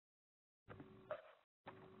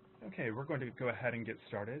Okay, we're going to go ahead and get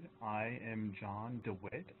started. I am John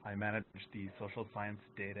DeWitt. I manage the Social Science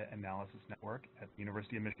Data Analysis Network at the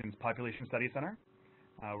University of Michigan's Population Studies Center.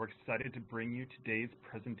 We're excited to bring you today's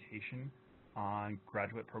presentation on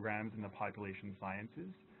graduate programs in the population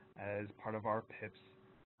sciences as part of our PIPS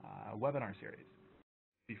webinar series.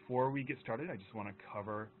 Before we get started, I just want to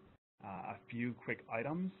cover a few quick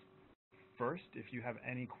items. First, if you have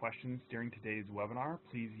any questions during today's webinar,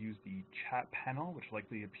 please use the chat panel, which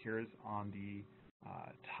likely appears on the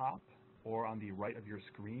top or on the right of your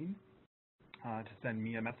screen to send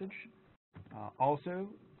me a message. Also,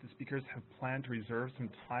 the speakers have planned to reserve some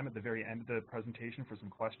time at the very end of the presentation for some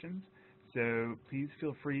questions, so please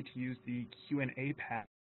feel free to use the Q&A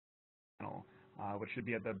panel, which should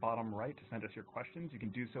be at the bottom right, to send us your questions. You can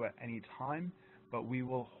do so at any time, but we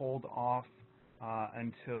will hold off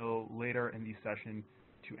until later in the session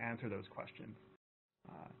to answer those questions.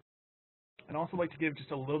 I'd also like to give just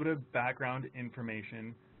a little bit of background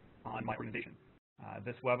information on my organization.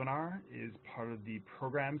 This webinar is part of the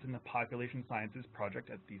Programs in the Population Sciences project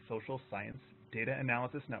at the Social Science Data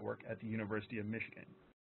Analysis Network at the University of Michigan.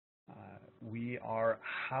 We are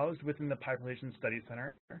housed within the Population Studies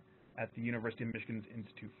Center at the University of Michigan's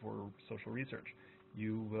Institute for Social Research.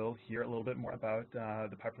 You will hear a little bit more about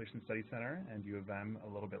the Population Studies Center and U of M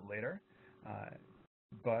a little bit later.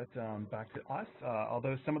 But back to us.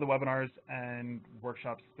 Although some of the webinars and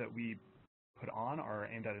workshops that we put on are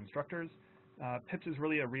aimed at instructors, PIPS is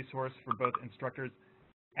really a resource for both instructors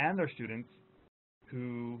and their students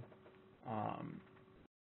who,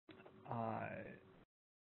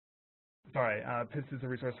 PIPS is a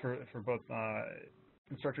resource for both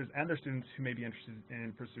instructors and their students who may be interested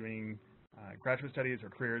in pursuing graduate studies or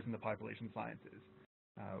careers in the population sciences.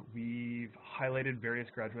 We've highlighted various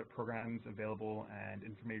graduate programs available and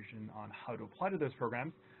information on how to apply to those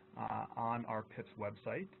programs on our PIPS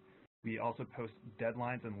website. We also post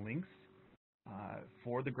deadlines and links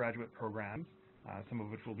for the graduate programs, some of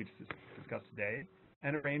which will be discussed today,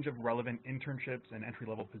 and a range of relevant internships and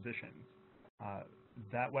entry-level positions.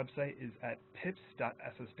 That website is at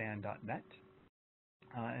pips.ssdan.net.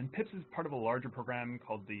 And PIPS is part of a larger program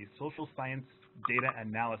called the Social Science Data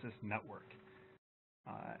Analysis Network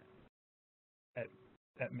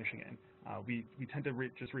at Michigan. We tend to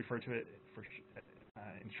just refer to it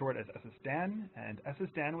in short as SSDAN, and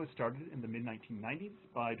SSDAN was started in the mid-1990s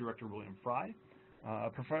by Director William Fry, a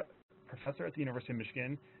professor at the University of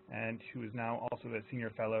Michigan, and who is now also a senior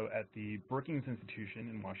fellow at the Brookings Institution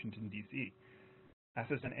in Washington, D.C.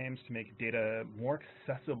 SSDAN aims to make data more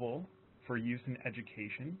accessible for use in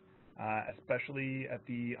education, especially at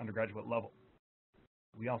the undergraduate level.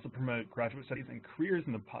 We also promote graduate studies and careers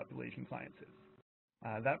in the population sciences.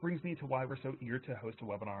 That brings me to why we're so eager to host a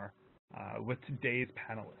webinar with today's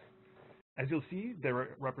panelists. As you'll see, they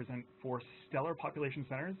represent 4 stellar population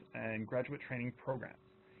centers and graduate training programs.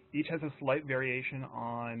 Each has a slight variation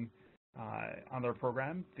on their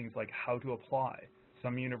program, things like how to apply.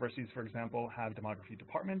 Some universities, for example, have demography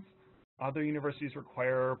departments. Other universities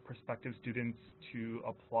require prospective students to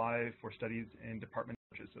apply for studies in departments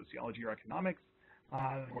such as sociology or economics. We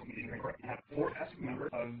have 4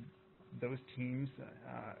 members of those teams,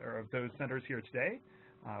 or of those centers here today.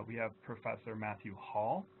 We have Professor Matthew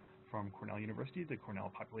Hall from Cornell University, the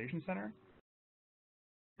Cornell Population Center.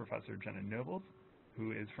 Professor Jenna Nobles,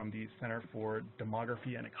 who is from the Center for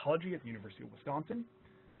Demography and Ecology at the University of Wisconsin.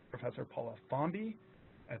 Professor Paula Fomby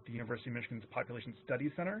at the University of Michigan's Population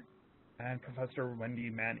Studies Center. And Professor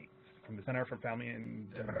Wendy Manning from the Center for Family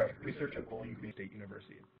and Demographic Research at Bowling Green State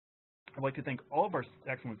University. I'd like to thank all of our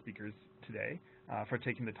excellent speakers today for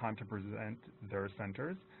taking the time to present their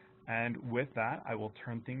centers. And with that, I will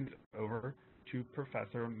turn things over to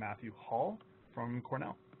Professor Matthew Hall from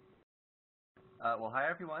Cornell. Well, hi,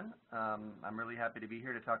 everyone. I'm really happy to be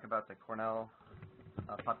here to talk about the Cornell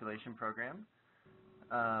Population Program.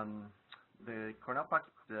 The Cornell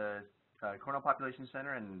Population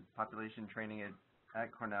Center and population training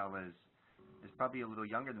at Cornell is probably a little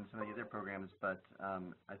younger than some of the other programs, but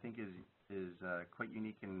I think is quite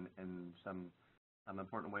unique in some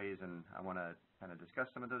important ways, and I want to kind of discuss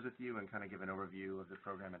some of those with you and kind of give an overview of the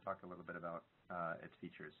program and talk a little bit about its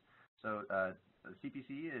features. So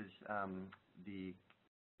CPC is the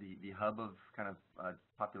hub of kind of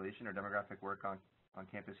population or demographic work on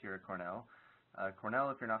campus here at Cornell. Cornell,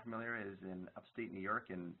 if you're not familiar, is in upstate New York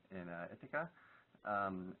in Ithaca,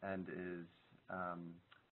 and is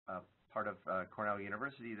part of Cornell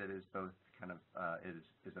University that is both kind of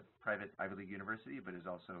is a private Ivy League university, but is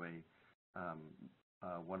also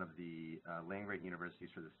one of the land-grant universities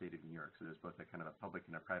for the state of New York. So there's both a kind of a public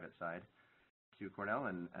and a private side. to Cornell,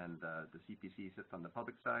 and the CPC sits on the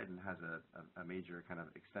public side and has a major kind of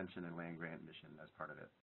extension and land grant mission as part of it.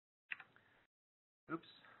 Oops.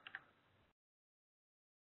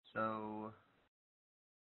 So,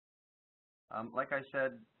 like I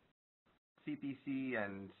said, CPC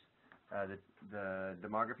and the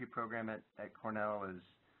demography program at Cornell is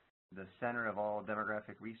the center of all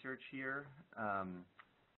demographic research here.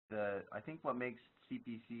 I think what makes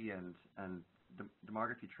CPC and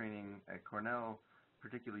demography training at Cornell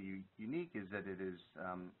particularly unique is that it is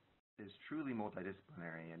truly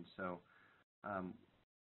multidisciplinary, and so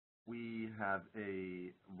we have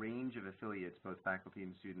a range of affiliates, both faculty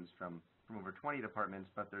and students, from over 20 departments,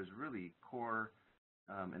 but there's really core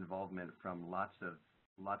involvement from lots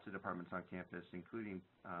of departments on campus, including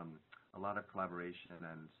a lot of collaboration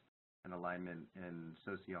and alignment in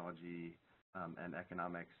sociology and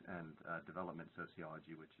economics and development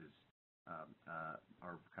sociology, which is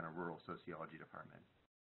our kind of rural sociology department.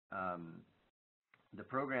 The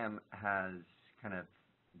program has kind of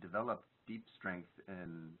developed deep strength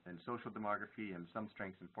in social demography and some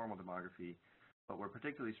strengths in formal demography, but we're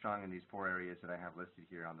particularly strong in these 4 areas that I have listed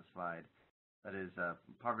here on the slide. That is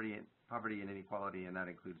poverty and inequality, and that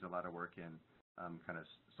includes a lot of work in kind of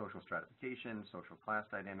social stratification, social class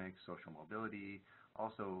dynamics, social mobility,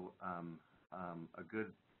 also a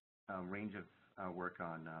good range of work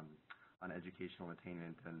on educational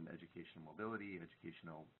attainment and educational mobility,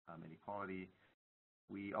 educational inequality.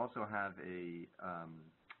 We also have a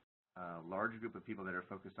large group of people that are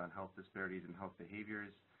focused on health disparities and health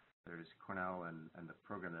behaviors. There's Cornell and the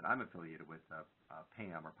program that I'm affiliated with,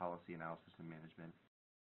 PAM, or Policy Analysis and Management,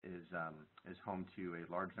 is home to a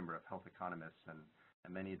large number of health economists, and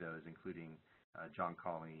many of those, including John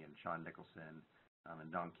Cawley and Sean Nicholson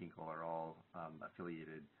and Don Kinkle, are all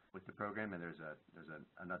affiliated with the program. And there's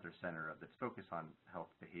another center that's focused on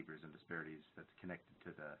health behaviors and disparities that's connected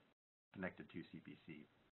to CPC.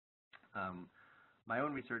 My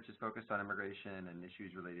own research is focused on immigration and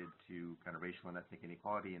issues related to kind of racial and ethnic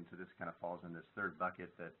inequality, and so this kind of falls in this third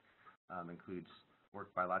bucket that includes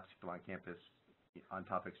work by lots of people on campus on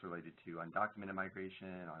topics related to undocumented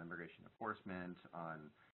migration, on immigration enforcement,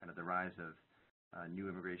 on kind of the rise of new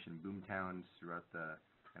immigration boom towns throughout the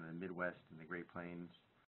kind of the Midwest and the Great Plains,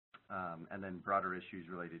 and then broader issues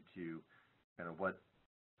related to kind of what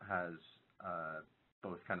has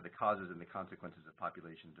both kind of the causes and the consequences of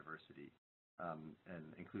population diversity. And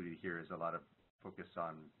included here is a lot of focus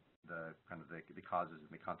on the kind of the causes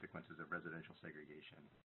and the consequences of residential segregation.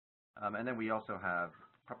 And then we also have,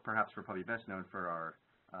 perhaps we're probably best known for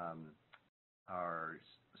our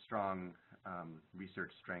strong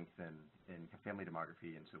research strength in family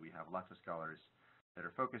demography, and so we have lots of scholars that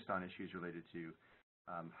are focused on issues related to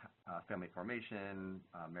family formation,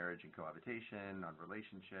 marriage and cohabitation, on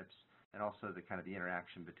relationships, and also the kind of the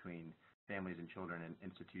interaction between families and children in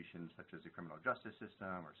institutions such as the criminal justice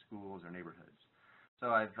system or schools or neighborhoods. So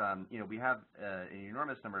we have an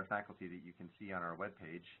enormous number of faculty that you can see on our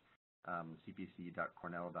webpage,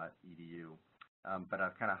 cpc.cornell.edu. But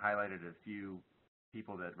I've kind of highlighted a few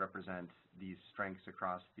people that represent these strengths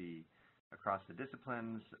across the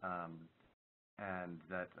disciplines, and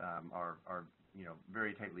that are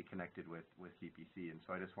very tightly connected with CPC. And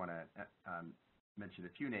so I just want to mention a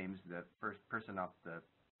few names. The first person off the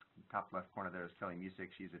top left corner there is Kelly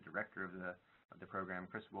Musick. She's a director of the program.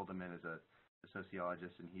 Chris Wildeman is a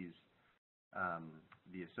sociologist, and he's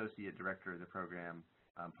the associate director of the program.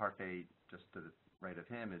 Parfait, just to the right of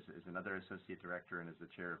him, is another associate director and is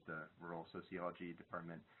the chair of the rural sociology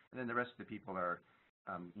department. And then the rest of the people are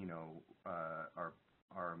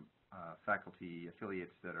faculty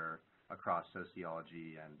affiliates that are across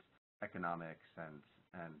sociology and economics and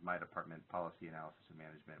my department, policy analysis and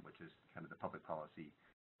management, which is kind of the public policy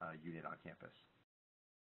unit on campus.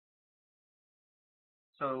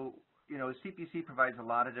 So, CPC provides a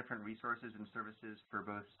lot of different resources and services for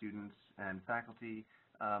both students and faculty.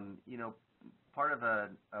 Part of a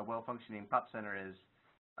well-functioning POP center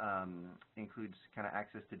includes kind of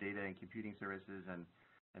access to data and computing services, and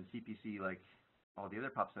CPC, like all the other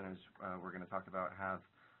POP centers we're going to talk about, have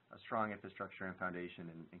a strong infrastructure and foundation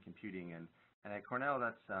in computing. And at Cornell,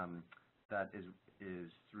 that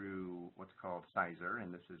is through what's called CISR,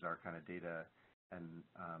 and this is our kind of data and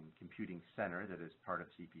computing center that is part of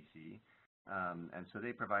CPC. And so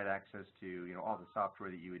they provide access to all the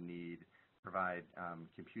software that you would need, provide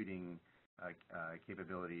computing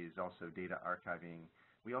capabilities, also data archiving.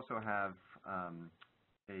 We also have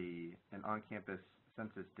an on-campus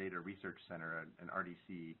Census Data Research Center, an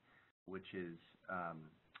RDC, which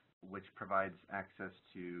provides access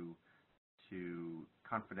to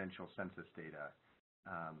confidential census data.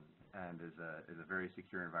 and is a very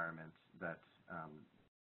secure environment that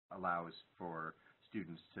allows for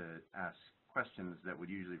students to ask questions that would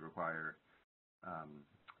usually require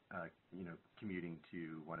commuting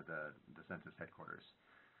to one of the census headquarters.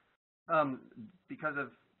 Because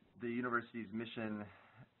of the university's mission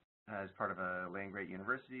as part of a land-grant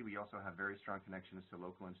university, we also have very strong connections to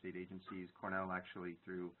local and state agencies. Cornell actually,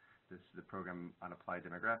 through the program on applied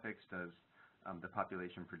demographics, does the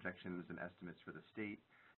population projections and estimates for the state,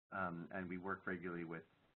 and we work regularly with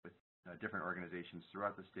different organizations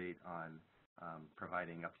throughout the state on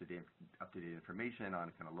providing up-to-date information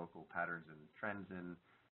on kind of local patterns and trends in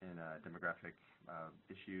demographic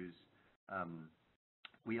issues.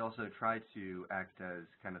 We also try to act as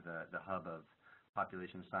kind of the hub of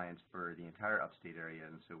population science for the entire upstate area,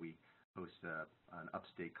 and so we host an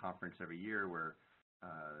upstate conference every year where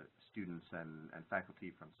students and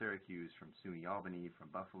faculty from Syracuse, from SUNY Albany, from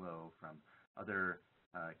Buffalo, from other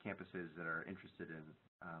campuses that are interested in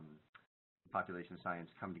population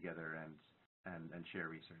science come together and share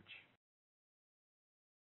research.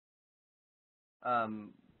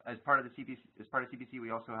 As part of CPC, we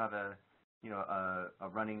also have a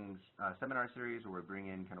running seminar series where we bring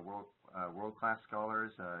in kind of world-class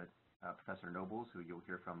scholars. Professor Nobles, who you'll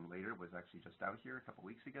hear from later, was actually just out here a couple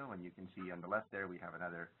weeks ago, and you can see on the left there we have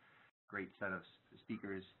another great set of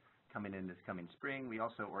speakers coming in this coming spring. We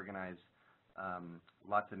also organize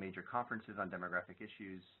lots of major conferences on demographic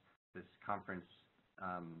issues. This conference,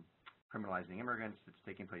 Criminalizing Immigrants, that's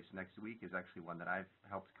taking place next week, is actually one that I've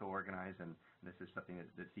helped co-organize, and this is something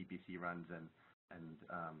that CPC runs and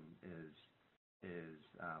is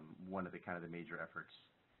one of the kind of the major efforts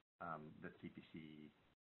that CPC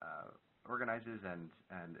organizes and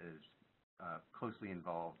is closely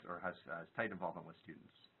involved or has tight involvement with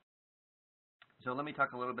students. So let me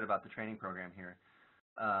talk a little bit about the training program here.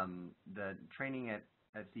 The training at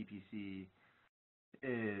CPC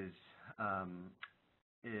is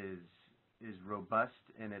robust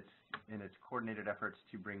in its coordinated efforts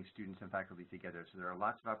to bring students and faculty together. So there are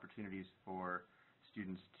lots of opportunities for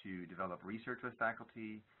students to develop research with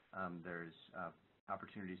faculty. There's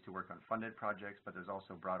opportunities to work on funded projects, but there's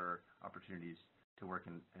also broader opportunities to work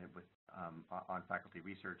on faculty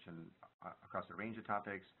research and across a range of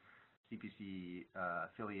topics. CPC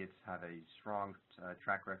affiliates have a strong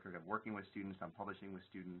track record of working with students, on publishing with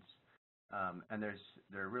students, and there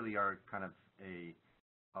really are kind of a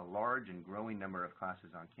large and growing number of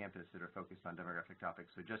classes on campus that are focused on demographic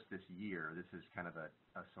topics. So just this year, this is kind of a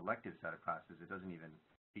selected set of classes. It doesn't even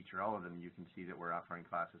feature all of them. You can see that we're offering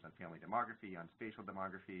classes on family demography, on spatial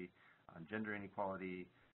demography, on gender inequality,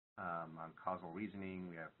 on causal reasoning.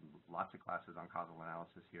 We have lots of classes on causal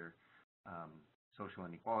analysis here. Social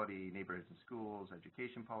inequality, neighborhoods and schools,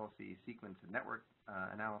 education policy, sequence and network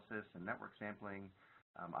analysis, and network sampling.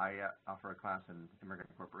 I offer a class in immigrant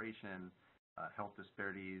incorporation, health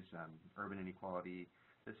disparities, urban inequality.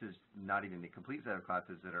 This is not even the complete set of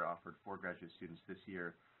classes that are offered for graduate students this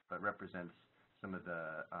year, but represents some of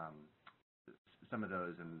those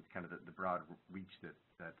and kind of the broad reach that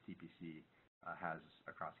CPC has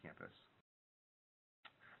across campus.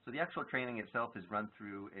 So the actual training itself is run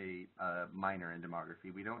through a minor in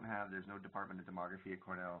demography. There's no department of demography at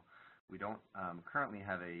Cornell. We don't currently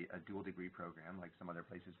have a dual degree program like some other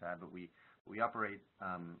places have, but we operate,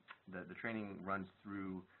 the training runs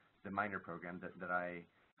through the minor program that I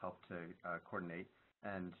help to coordinate.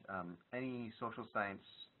 And any social science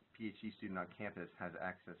PhD student on campus has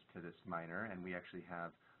access to this minor, and we actually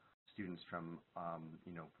have students from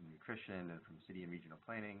nutrition and from city and regional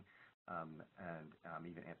planning, and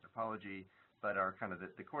even anthropology, but our kind of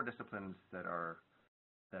the core disciplines that are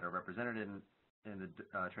represented in the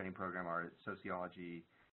training program are sociology,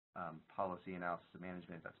 policy analysis and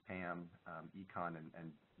management, that's PAM, econ,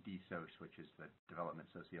 and DSOC, which is the development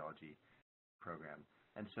sociology program.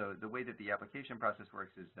 And so the way that the application process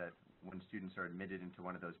works is that when students are admitted into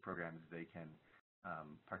one of those programs, they can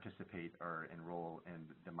participate or enroll in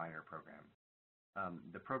the minor program.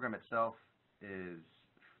 The program itself is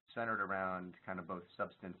centered around kind of both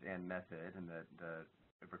substance and method, and it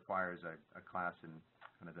requires a class in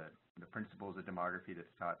kind of the principles of demography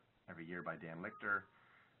that's taught every year by Dan Lichter,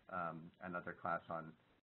 another class on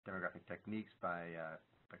demographic techniques by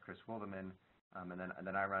Chris Wilderman, and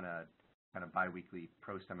then I run a kind of bi-weekly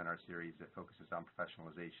pro-seminar series that focuses on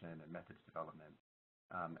professionalization and methods development,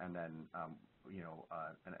 and then an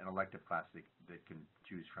elective class that can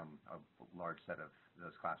choose from a large set of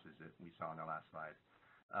those classes that we saw on our last slide.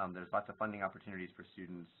 There's lots of funding opportunities for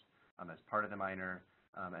students as part of the minor,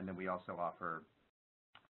 and then we also offer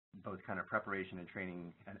both kind of preparation and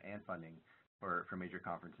training and funding for major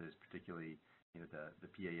conferences, particularly the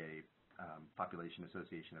PAA Population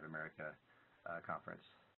Association of America conference.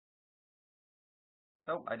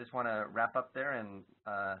 So I just want to wrap up there and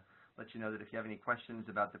let you know that if you have any questions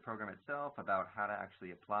about the program itself, about how to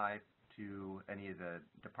actually apply to any of the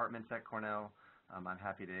departments at Cornell, I'm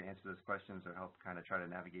happy to answer those questions or help kind of try to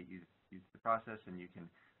navigate you through the process, and you can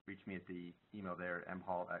reach me at the email there,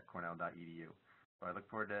 mhall@cornell.edu. So I look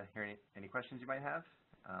forward to hearing any questions you might have,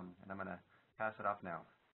 and I'm going to pass it off now.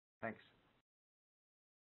 Thanks.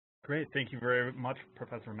 Great. Thank you very much,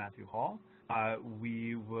 Professor Matthew Hall.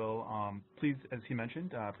 We will, please, as he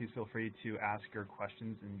mentioned, please feel free to ask your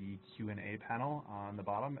questions in the Q&A panel on the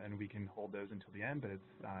bottom, and we can hold those until the end, but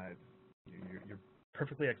you're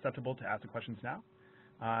perfectly acceptable to ask the questions now.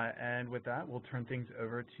 And with that, we'll turn things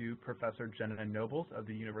over to Professor Jenna Nobles of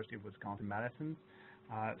the University of Wisconsin-Madison's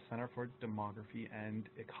Center for Demography and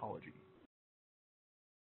Ecology.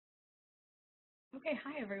 Okay,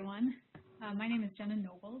 hi everyone. My name is Jenna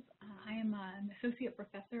Nobles. I am an associate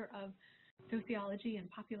professor of sociology and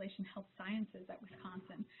population health sciences at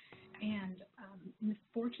Wisconsin, and in the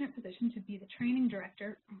fortunate position to be the training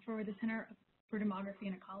director for the Center for Demography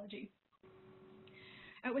and Ecology.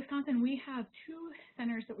 At Wisconsin, we have two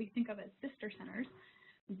centers that we think of as sister centers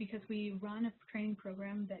because we run a training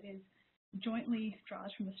program that is jointly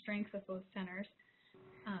draws from the strengths of both centers.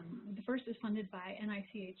 The first is funded by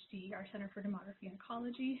NICHD, our Center for Demography and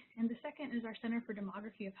Ecology, and the second is our Center for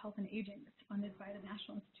Demography of Health and Aging that's funded by the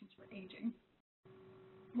National Institutes for Aging.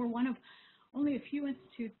 We're one of only a few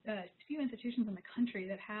institutions in the country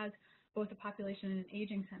that has both a population and an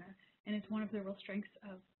aging center, and it's one of the real strengths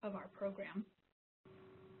of our program.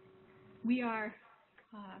 We are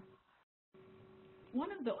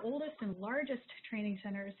one of the oldest and largest training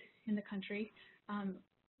centers in the country.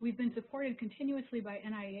 We've been supported continuously by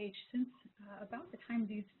NIH since about the time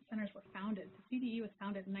these centers were founded. The CDE was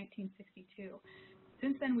founded in 1962.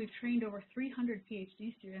 Since then, we've trained over 300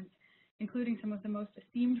 PhD students, including some of the most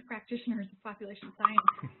esteemed practitioners of population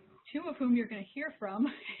science, two of whom you're going to hear from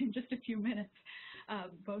in just a few minutes,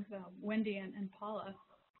 both Wendy and Paula.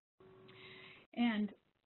 And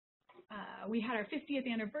we had our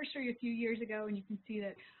 50th anniversary a few years ago, and you can see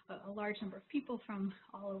that a large number of people from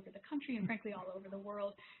all over the country and frankly all over the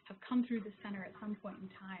world have come through the center at some point in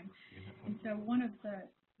time. And so one of the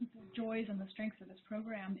joys and the strengths of this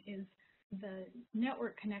program is the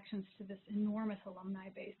network connections to this enormous alumni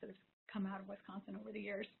base that has come out of Wisconsin over the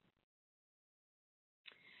years.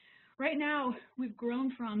 Right now, we've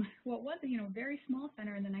grown from what was a very small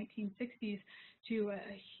center in the 1960s to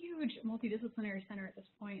a huge multidisciplinary center at this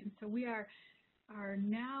point. And so we are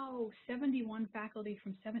now 71 faculty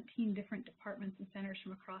from 17 different departments and centers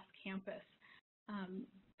from across campus.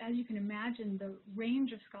 As you can imagine, the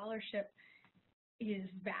range of scholarship is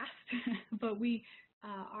vast, but we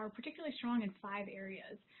are particularly strong in 5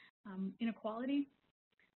 areas: inequality,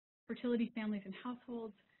 fertility, families and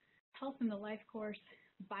households, health in the life course,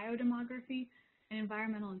 biodemography, and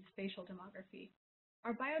environmental and spatial demography.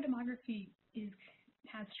 Our biodemography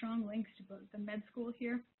has strong links to both the med school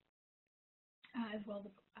here, as well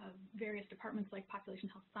as various departments like population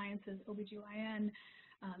health sciences, OBGYN,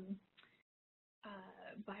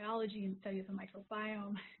 biology and study of the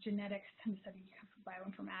microbiome, genetics and study of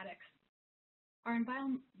bioinformatics. Our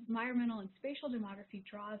environmental and spatial demography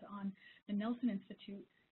draws on the Nelson Institute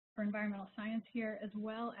for Environmental Science here, as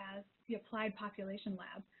well as the Applied Population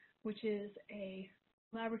Lab, which is a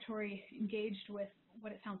laboratory engaged with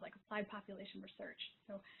what it sounds like applied population research.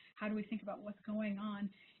 So how do we think about what's going on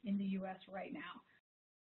in the U.S. right now?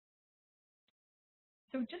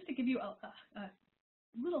 So just to give you a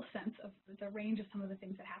little sense of the range of some of the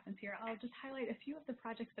things that happens here, I'll just highlight a few of the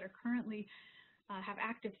projects that are currently have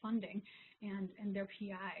active funding and their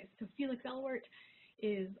PIs. So Felix Elwert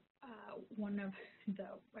is one of the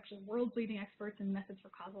actually world's leading experts in methods for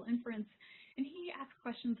causal inference, and he asks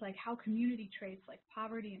questions like how community traits like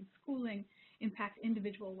poverty and schooling impact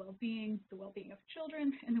individual well-being, the well-being of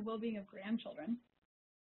children, and the well-being of grandchildren.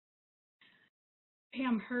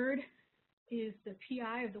 Pam Hurd is the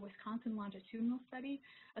PI of the Wisconsin Longitudinal Study,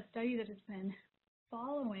 a study that has been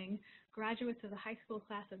following graduates of the high school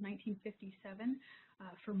class of 1957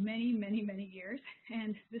 for many, many, many years.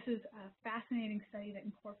 And this is a fascinating study that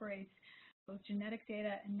incorporates both genetic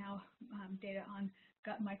data and now data on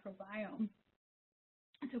gut microbiome.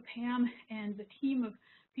 And so Pam and the team of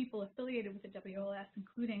people affiliated with the WLS,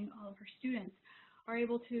 including all of her students, are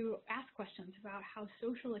able to ask questions about how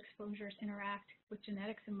social exposures interact with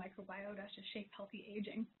genetics and microbiota to shape healthy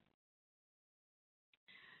aging.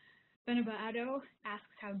 Benaba Addo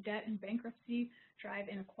asks how debt and bankruptcy drive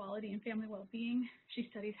inequality and family well-being. She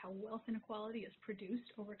studies how wealth inequality is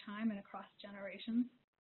produced over time and across generations.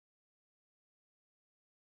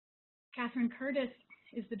 Catherine Curtis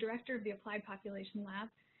is the director of the Applied Population Lab,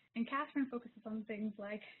 and Catherine focuses on things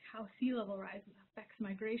like how sea level rise affects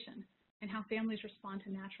migration and how families respond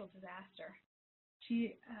to natural disaster.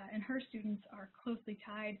 She and her students are closely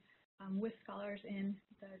tied with scholars in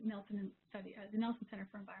the Nelson Center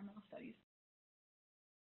for Environmental Studies.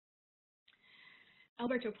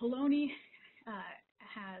 Alberto Poloni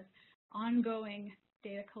has ongoing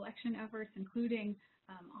data collection efforts, including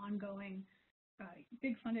ongoing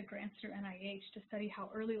big funded grants through NIH to study how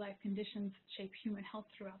early life conditions shape human health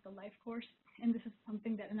throughout the life course. And this is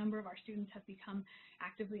something that a number of our students have become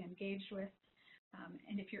actively engaged with.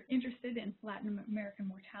 And if you're interested in Latin American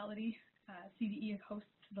mortality, CDE hosts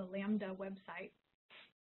the Lambda website.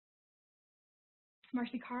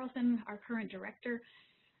 Marcy Carlson, our current director,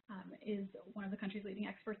 is one of the country's leading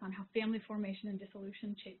experts on how family formation and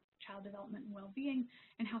dissolution shape child development and well-being,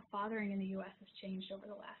 and how fathering in the U.S. has changed over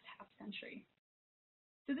the last half century.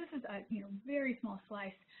 So this is a very small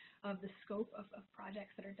slice of the scope of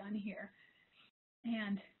projects that are done here.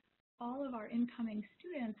 And all of our incoming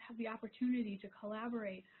students have the opportunity to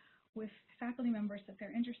collaborate with faculty members that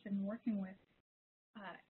they're interested in working with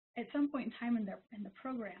at some point in time in the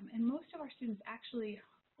program. And most of our students actually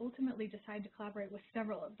ultimately decide to collaborate with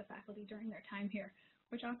several of the faculty during their time here,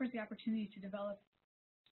 which offers the opportunity to develop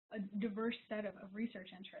a diverse set of research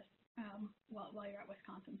interests while you're at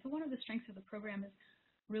Wisconsin. So one of the strengths of the program is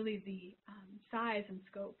really the size and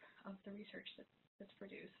scope of the research that's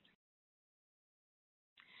produced.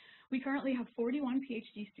 We currently have 41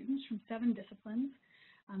 PhD students from 7 disciplines.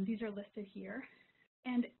 These are listed here.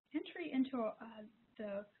 And entry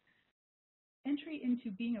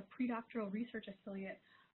into being a predoctoral research affiliate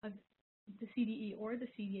of the CDE or the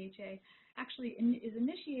CDHA actually is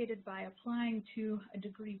initiated by applying to a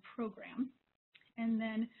degree program. And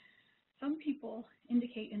then some people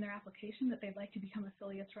indicate in their application that they'd like to become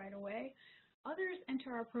affiliates right away. Others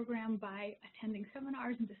enter our program by attending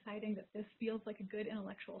seminars and deciding that this feels like a good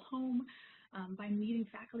intellectual home, by meeting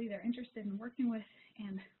faculty they're interested in working with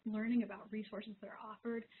and learning about resources that are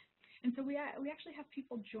offered. And so we actually have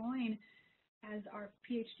people join as our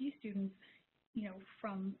PhD students,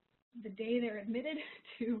 from the day they're admitted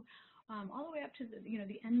to all the way up to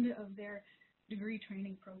the end of their degree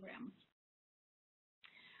training programs.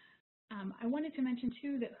 I wanted to mention,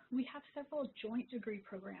 too, that we have several joint degree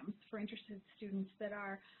programs for interested students that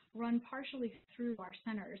are run partially through our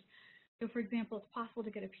centers. So, for example, it's possible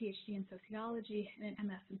to get a PhD in sociology and an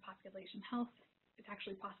MS in population health. It's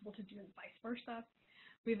actually possible to do vice versa.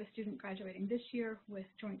 We have a student graduating this year with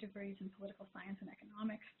joint degrees in political science and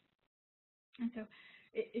economics. And so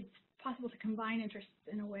it's possible to combine interests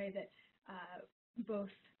in a way that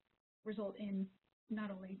both result in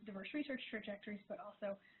not only diverse research trajectories, but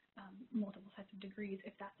also multiple sets of degrees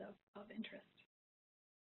if that's of interest.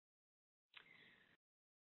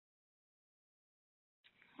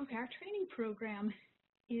 Okay, our training program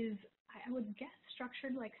is, I would guess,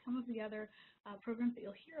 structured like some of the other programs that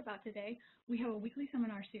you'll hear about today. We have a weekly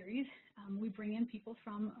seminar series. We bring in people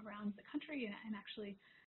from around the country and actually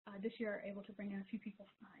this year are able to bring in a few people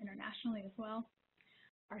internationally as well.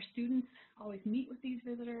 Our students always meet with these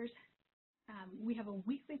visitors. We have a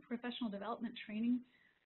weekly professional development training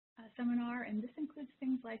seminar, and this includes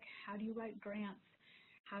things like how do you write grants,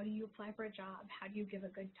 how do you apply for a job, how do you give a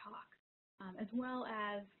good talk, as well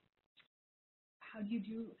as how do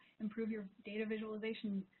you improve your data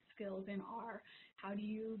visualization skills in R, how do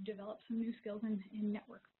you develop some new skills in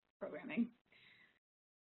network programming.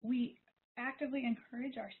 We actively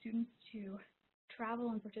encourage our students to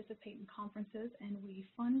travel and participate in conferences, and we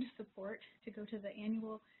fund support to go to the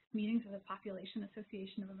annual meetings of the Population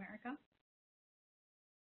Association of America.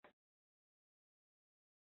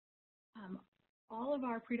 All of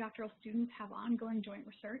our predoctoral students have ongoing joint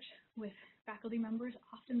research with faculty members.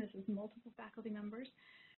 Often this is multiple faculty members.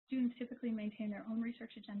 Students typically maintain their own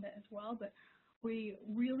research agenda as well, but we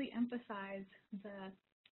really emphasize the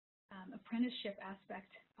apprenticeship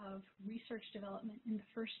aspect of research development in the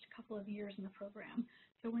first couple of years in the program.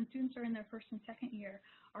 So when students are in their first and second year,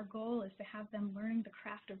 our goal is to have them learning the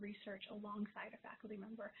craft of research alongside a faculty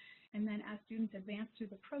member. And then as students advance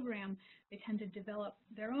through the program, they tend to develop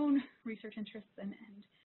their own research interests and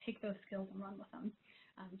take those skills and run with them.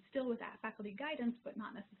 Still with that faculty guidance, but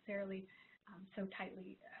not necessarily so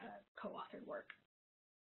tightly co-authored work.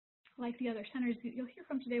 Like the other centers you'll hear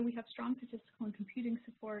from today, we have strong statistical and computing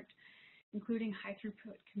support, including high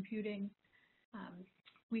throughput computing.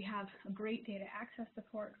 We have a great data access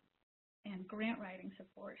support and grant writing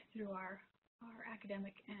support through our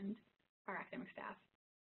academic staff.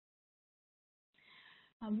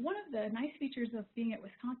 One of the nice features of being at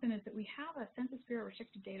Wisconsin is that we have a Census Bureau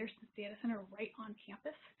Restricted Data Center right on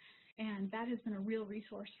campus, and that has been a real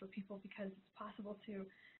resource for people because it's possible to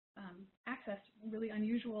access really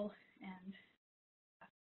unusual and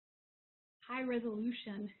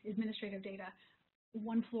high-resolution administrative data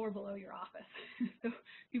one floor below your office. So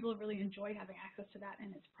people really enjoy having access to that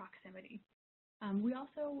and its proximity. We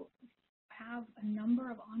also have a number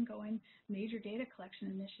of ongoing major data collection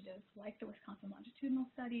initiatives like the Wisconsin Longitudinal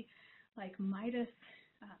Study, like MIDAS,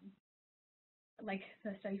 like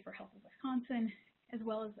the Study for Health of Wisconsin, as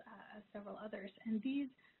well as several others. And these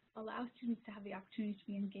allow students to have the opportunity to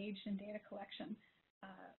be engaged in data collection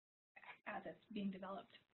as it's being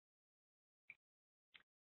developed.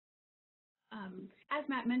 As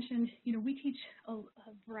Matt mentioned, we teach a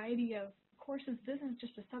variety of courses. This is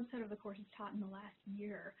just a subset of the courses taught in the last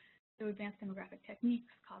year. So advanced demographic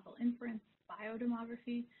techniques, causal inference,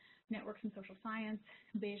 biodemography, networks and social science,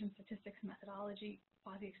 Bayesian statistics and methodology,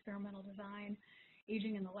 quasi-experimental design,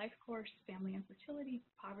 aging in the life course, family and fertility,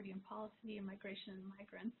 poverty and policy, and migration and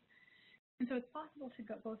migrants. And so it's possible to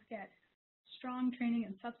both get strong training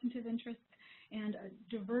and substantive interests and a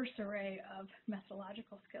diverse array of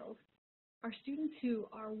methodological skills. Our students who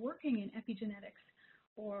are working in epigenetics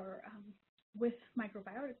or with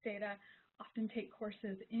microbiotic data often take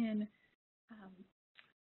courses in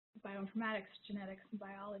bioinformatics, genetics, and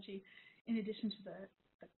biology, in addition to the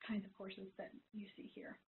kinds of courses that you see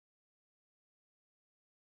here.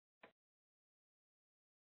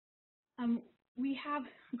 We have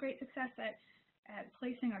great success at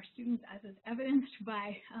placing our students, as is evidenced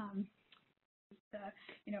by the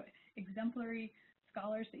exemplary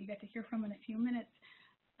scholars that you get to hear from in a few minutes.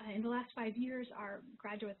 In the last 5 years, our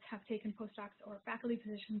graduates have taken postdocs or faculty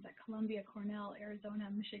positions at Columbia, Cornell, Arizona,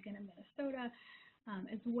 Michigan, and Minnesota,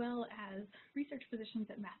 as well as research positions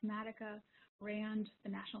at Mathematica, RAND, the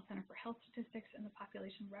National Center for Health Statistics, and the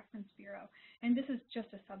Population Reference Bureau. And this is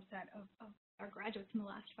just a subset of our graduates in the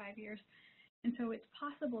last 5 years. And so it's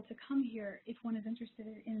possible to come here if one is interested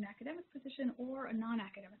in an academic position or a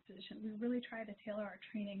non-academic position. We really try to tailor our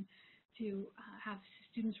training to have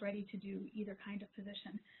students ready to do either kind of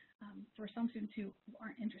position for some students who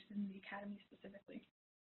aren't interested in the academy specifically.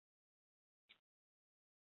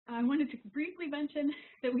 I wanted to briefly mention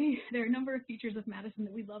that there are a number of features of Madison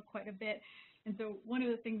that we love quite a bit. And so one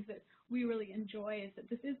of the things that we really enjoy is that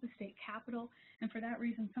this is the state capital. And for that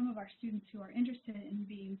reason, some of our students who are interested in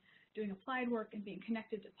doing applied work and being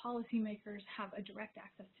connected to policymakers have a direct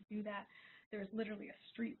access to do that. There's literally a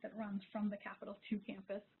street that runs from the Capitol to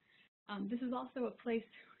campus. This is also a place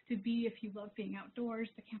to be if you love being outdoors.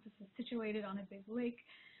 The campus is situated on a big lake.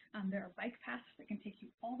 There are bike paths that can take you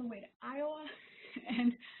all the way to Iowa.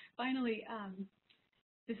 And finally,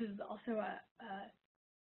 this is also a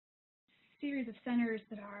series of centers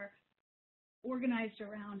that are organized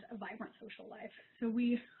around a vibrant social life. So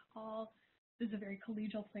this is a very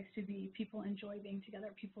collegial place to be. People enjoy being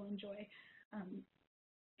together. People enjoy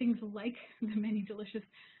things like the many delicious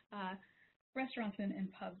restaurants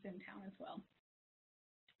and pubs in town as well.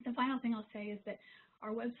 The final thing I'll say is that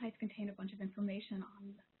our websites contain a bunch of information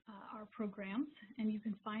on our programs, and you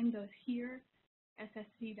can find those here,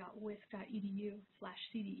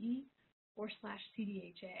 ssc.wisc.edu/CDE or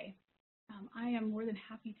 /CDHA. I am more than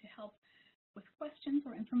happy to help with questions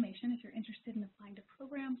or information if you're interested in applying to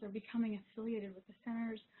programs or becoming affiliated with the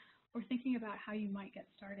centers or thinking about how you might get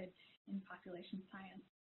started in population science.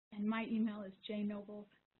 And my email is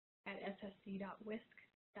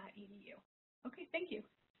jnobles@ssc.wisc.edu. Okay, thank you.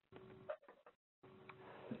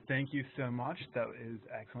 Thank you so much. That is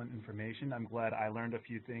excellent information. I'm glad I learned a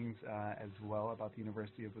few things as well about the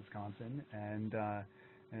University of Wisconsin and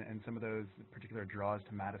some of those particular draws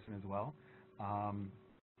to Madison as well.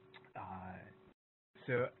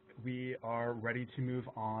 So we are ready to move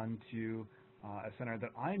on to a center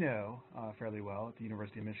that I know fairly well at the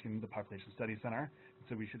University of Michigan, the Population Studies Center.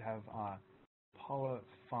 So we should have Paula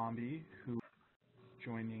Fomby, who is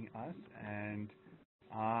joining us. And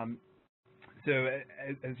so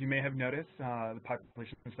as you may have noticed, the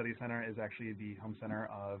Population Studies Center is actually the home center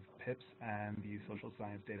of PIPS and the Social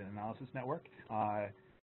Science Data Analysis Network.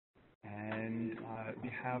 And we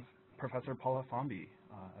have Professor Paula Fomby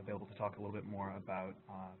available to talk a little bit more about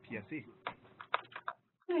PSC.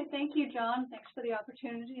 Hi, thank you, John. Thanks for the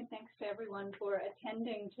opportunity, and thanks to everyone for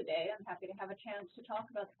attending today. I'm happy to have a chance to talk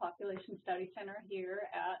about the Population Study Center here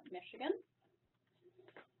at Michigan.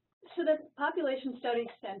 So the Population Studies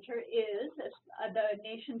Center is the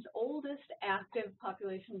nation's oldest active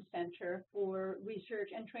population center for research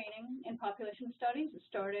and training in population studies. It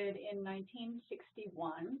started in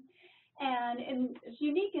 1961. And it's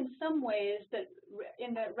unique in some ways that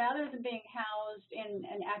rather than being housed in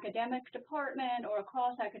an academic department or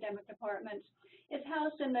across academic departments, it's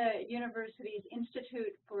housed in the university's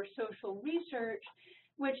Institute for Social Research,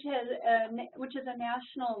 which is a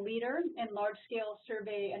national leader in large-scale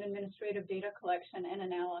survey and administrative data collection and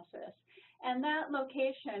analysis. And that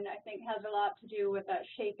location, I think, has a lot to do with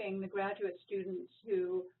shaping the graduate students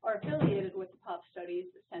who are affiliated with the Pop Studies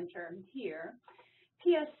Center here.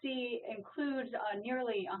 PSC includes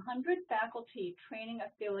nearly 100 faculty training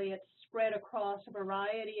affiliates spread across a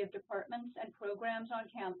variety of departments and programs on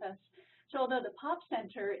campus. So although the POP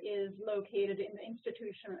Center is located in the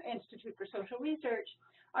Institute for Social Research,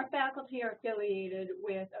 our faculty are affiliated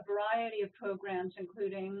with a variety of programs,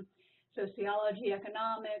 including sociology,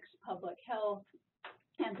 economics, public health,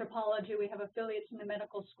 anthropology. We have affiliates in the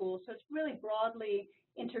medical school, so it's really broadly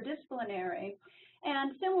interdisciplinary.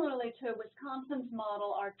 And similarly to Wisconsin's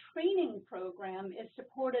model, our training program is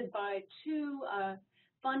supported by two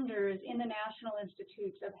funders in the National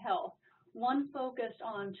Institutes of Health, one focused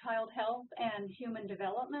on child health and human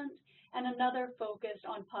development, and another focused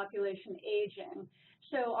on population aging.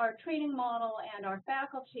 So our training model and our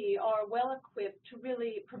faculty are well equipped to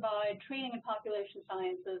really provide training in population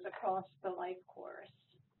sciences across the life course.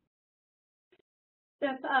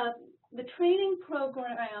 The training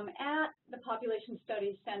program at the Population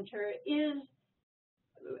Studies Center is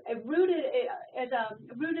rooted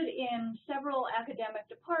in several academic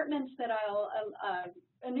departments that I'll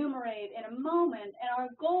enumerate in a moment. And our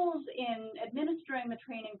goals in administering the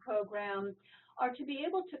training program are to be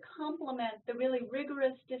able to complement the really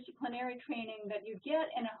rigorous disciplinary training that you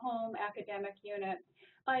get in a home academic unit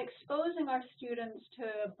by exposing our students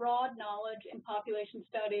to broad knowledge in population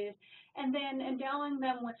studies and then endowing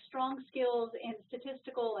them with strong skills in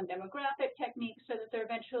statistical and demographic techniques so that they're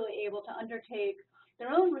eventually able to undertake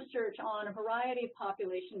their own research on a variety of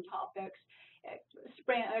population topics,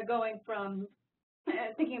 going from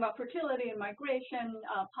thinking about fertility and migration,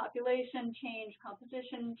 population change,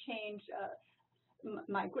 composition change,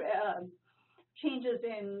 changes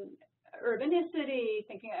in urbanicity,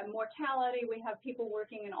 thinking of mortality. We have people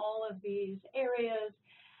working in all of these areas,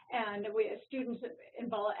 and we have students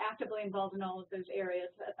actively involved in all of those areas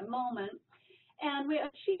at the moment. And we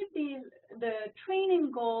achieve the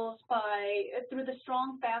training goals through the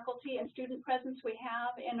strong faculty and student presence we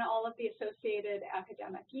have in all of the associated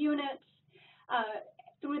academic units,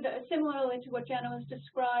 similarly to what Jenna was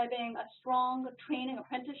describing, a strong training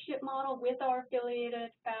apprenticeship model with our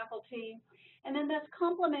affiliated faculty. And then that's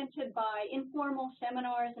complemented by informal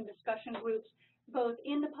seminars and discussion groups, both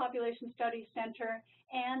in the Population Studies Center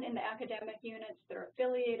and in the academic units that are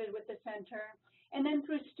affiliated with the center, and then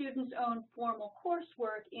through students' own formal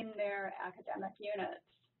coursework in their academic units.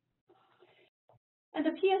 And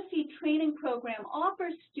the PSC training program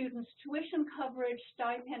offers students tuition coverage,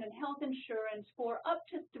 stipend, and health insurance for up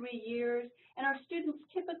to 3 years, and our students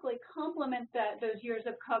typically complement those years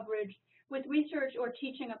of coverage with research or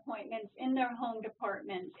teaching appointments in their home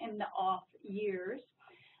departments in the off years.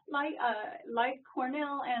 Like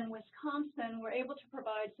Cornell and Wisconsin, we're able to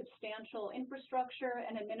provide substantial infrastructure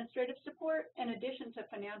and administrative support in addition to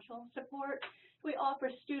financial support. We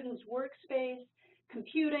offer students workspace,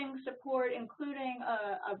 computing support, including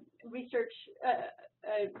a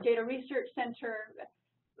data research center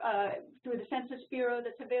through the Census Bureau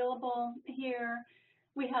that's available here.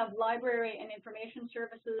 We have library and information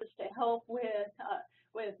services to help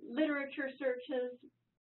with literature searches.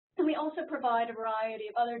 And we also provide a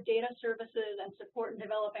variety of other data services and support in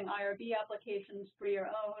developing IRB applications for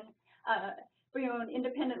your own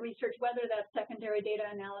independent research, whether that's secondary data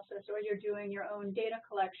analysis or you're doing your own data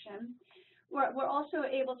collection. We're also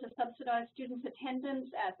able to subsidize students'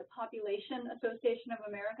 attendance at the Population Association of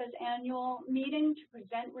America's annual meeting to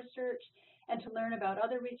present research and to learn about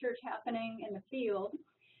other research happening in the field.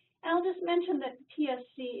 And I'll just mention that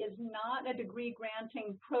PSC is not a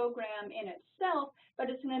degree-granting program in itself, but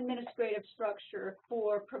it's an administrative structure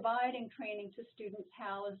for providing training to students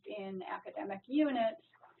housed in academic units.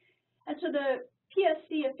 And so the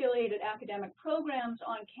PSC-affiliated academic programs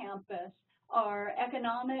on campus are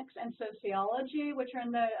economics and sociology, which are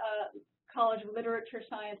in the College of Literature,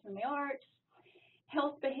 Science, and the Arts.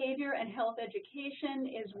 Health behavior and health education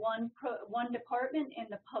is one department in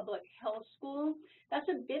the public health school. That's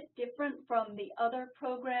a bit different from the other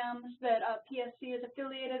programs that PSC is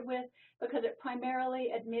affiliated with because it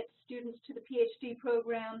primarily admits students to the PhD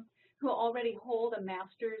program who already hold a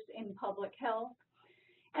master's in public health.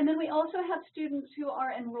 And then we also have students who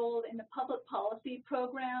are enrolled in the public policy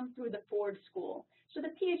program through the Ford School. So the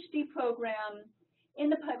PhD program in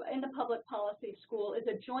the public policy school is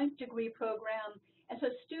a joint degree program. And so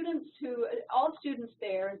all students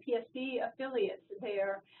there and PSD affiliates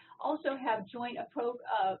there also have joint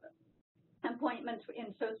appointments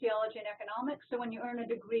in sociology and economics. So when you earn a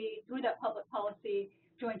degree through that public policy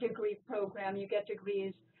joint degree program, you get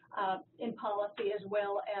degrees in policy as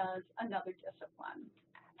well as another discipline.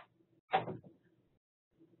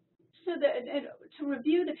 So to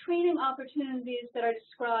review the training opportunities that I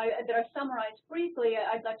described, that I summarized briefly,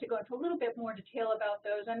 I'd like to go into a little bit more detail about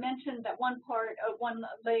those. I mentioned that one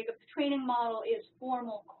leg of the training model is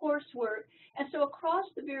formal coursework. And so across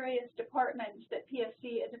the various departments that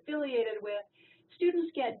PSC is affiliated with,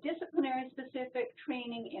 students get disciplinary specific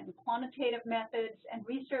training in quantitative methods and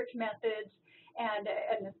research methods and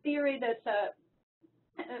the theory that's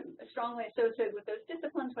strongly associated with those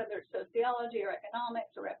disciplines, whether it's sociology or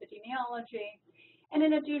economics or epidemiology. And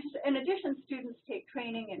in addition, students take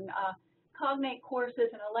training in cognate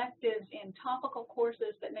courses and electives in topical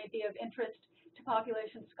courses that may be of interest to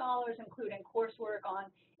population scholars, including coursework on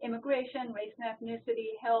immigration, race and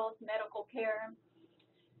ethnicity, health, medical care.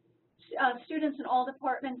 Students in all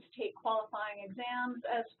departments take qualifying exams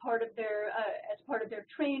as part of their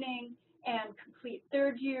training and complete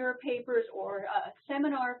third-year papers or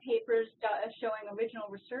seminar papers showing original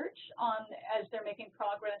research as they're making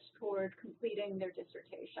progress toward completing their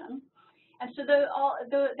dissertation. And so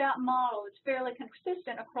that model is fairly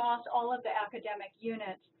consistent across all of the academic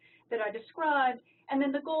units that I described. And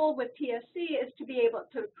then the goal with PSC is to be able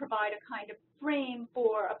to provide a kind of frame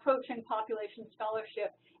for approaching population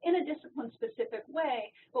scholarship in a discipline-specific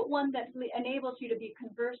way, but one that enables you to be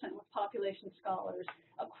conversant with population scholars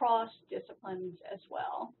across disciplines as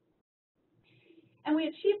well. And we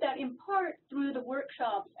achieve that in part through the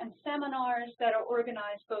workshops and seminars that are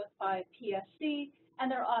organized both by PSC and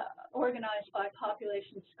they're organized by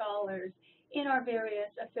population scholars in our various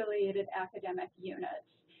affiliated academic units.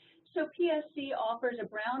 So PSC offers a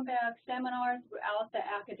brown bag seminar throughout the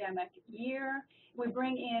academic year. We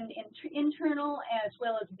bring in internal as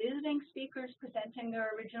well as visiting speakers presenting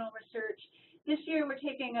their original research. This year we're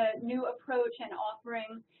taking a new approach and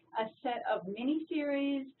offering a set of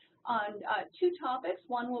mini-series on two topics.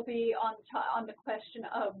 One will be on the question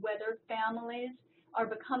of whether families are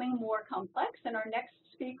becoming more complex, and our next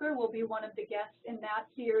speaker will be one of the guests in that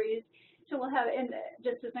series. So we'll have,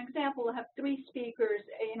 just as an example, we'll have 3 speakers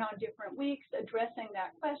on different weeks addressing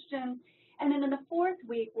that question. And then in the 4th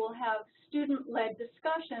week, we'll have student-led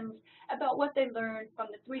discussions about what they learned from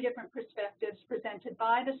the 3 different perspectives presented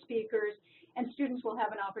by the speakers. And students will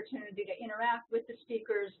have an opportunity to interact with the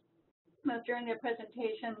speakers both during their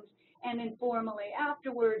presentations and informally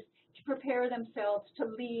afterwards to prepare themselves to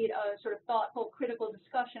lead a sort of thoughtful, critical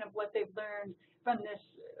discussion of what they've learned from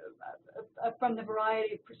from the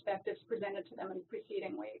variety of perspectives presented to them in the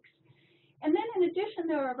preceding weeks. And then in addition,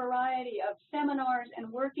 there are a variety of seminars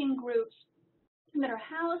and working groups that are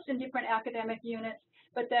housed in different academic units,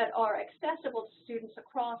 but that are accessible to students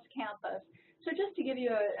across campus. So just to give you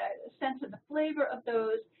a sense of the flavor of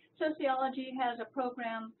those, sociology has a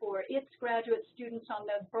program for its graduate students on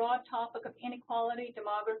the broad topic of inequality,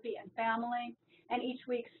 demography, and family. And each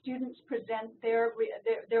week, students present their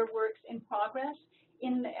works in progress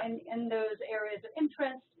in those areas of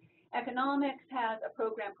interest. Economics has a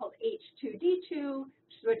program called H2D2,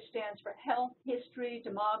 which stands for Health, History,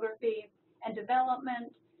 Demography, and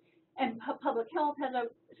Development. And Public Health has a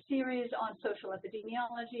series on social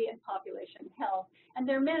epidemiology and population health. And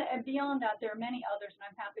there are many, and beyond that, there are many others, and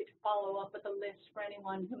I'm happy to follow up with a list for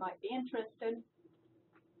anyone who might be interested.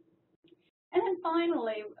 And then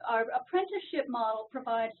finally, our apprenticeship model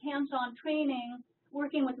provides hands-on training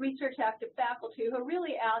working with research-active faculty who are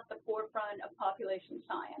really at the forefront of population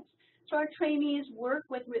science. So our trainees work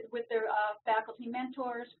with their faculty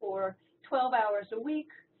mentors for 12 hours a week,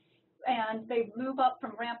 and they move up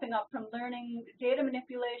from ramping up from learning data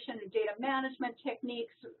manipulation and data management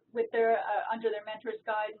techniques with under their mentor's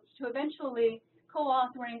guidance to eventually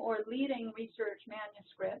co-authoring or leading research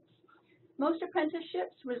manuscripts. Most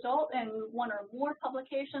apprenticeships result in 1 or more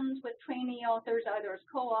publications with trainee authors, either as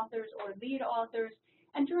co-authors or lead authors.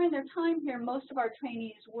 And during their time here, most of our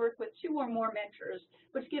trainees work with 2 or more mentors,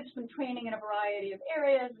 which gives them training in a variety of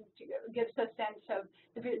areas and gives a sense of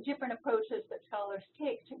the different approaches that scholars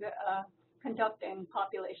take to conducting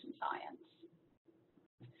population science.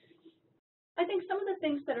 I think some of the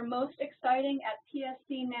things that are most exciting at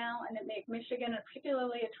PSC now and that make Michigan a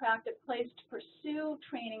particularly attractive place to pursue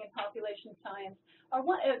training in population science are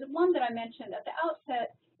one that I mentioned at the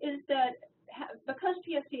outset is that because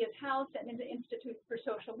PSC is housed at the Institute for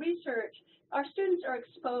Social Research, our students are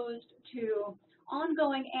exposed to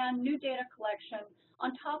ongoing and new data collection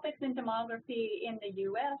on topics in demography in the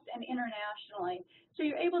U.S. and internationally. So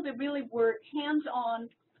you're able to really work hands-on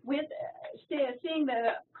with seeing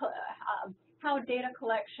how data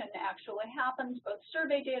collection actually happens, both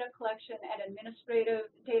survey data collection and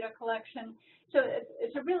administrative data collection. So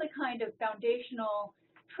it's a really kind of foundational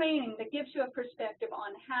training that gives you a perspective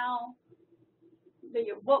on how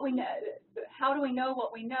what we know, how do we know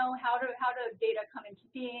what we know, how do data come into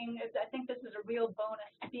being. I think this is a real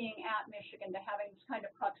bonus to being at Michigan, to having this kind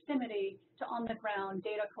of proximity to on-the-ground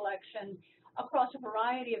data collection across a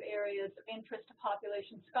variety of areas of interest to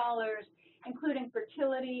population scholars, including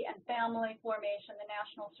fertility and family formation. The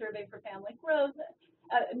National Survey for Family Growth,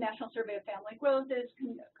 National Survey of Family Growth is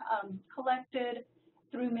collected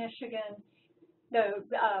through Michigan. The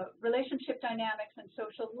Relationship Dynamics and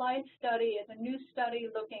Social Life study is a new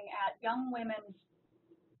study looking at young women's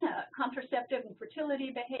contraceptive and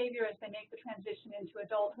fertility behavior as they make the transition into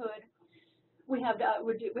adulthood. We have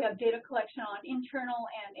data collection on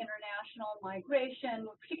internal and international migration,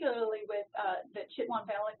 particularly with the Chitwan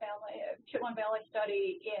Valley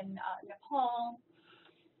study in Nepal.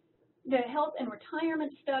 The Health and Retirement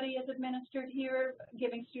Study is administered here,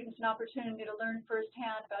 giving students an opportunity to learn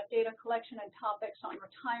firsthand about data collection and topics on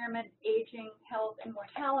retirement, aging, health, and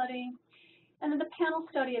mortality. And then the panel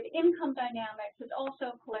study of income dynamics is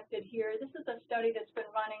also collected here. This is a study that's been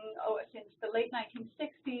running since the late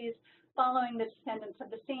 1960s, following the descendants of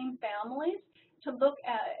the same families to look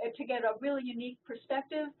at, to get a really unique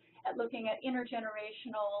perspective at looking at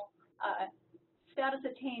intergenerational status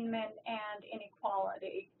attainment and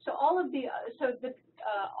inequality. So all of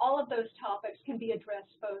those topics can be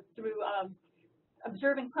addressed both through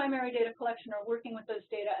observing primary data collection or working with those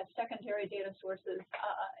data as secondary data sources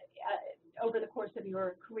over the course of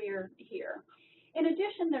your career here. In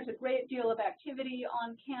addition, there's a great deal of activity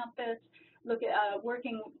on campus,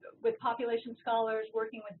 working with population scholars,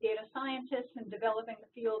 working with data scientists, and developing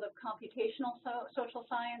the field of computational social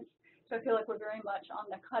science. So I feel like we're very much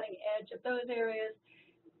on the cutting edge of those areas.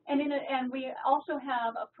 And we also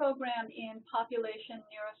have a program in population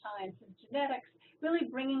neuroscience and genetics,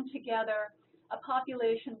 really bringing together a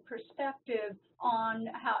population perspective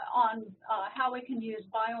on how we can use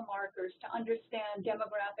biomarkers to understand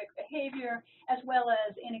demographic behavior, as well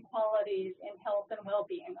as inequalities in health and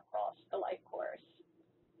well-being across the life course.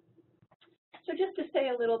 So just to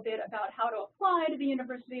say a little bit about how to apply to the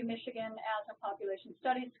University of Michigan as a population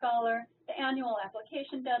studies scholar, the annual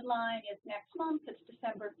application deadline is next month. It's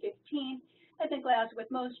December 15th. I think as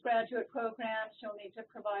with most graduate programs, you'll need to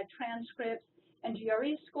provide transcripts and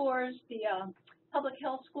GRE scores. The Public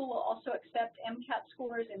Health School will also accept MCAT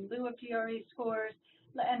scores in lieu of GRE scores,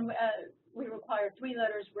 and we require 3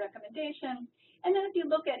 letters of recommendation. And then if you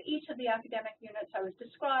look at each of the academic units I was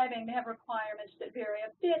describing, they have requirements that vary a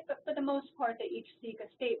bit, but for the most part, they each seek a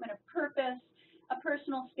statement of purpose, a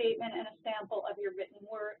personal statement, and a sample of your written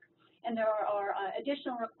work. And there are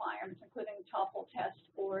additional requirements, including the TOEFL test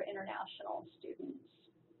for international students.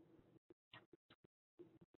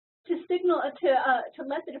 To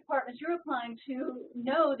let the departments you're applying to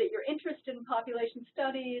know that you're interested in population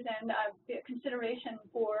studies and consideration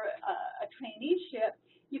for a traineeship,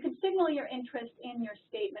 you can signal your interest in your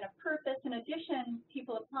statement of purpose. In addition,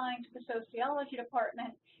 people applying to the sociology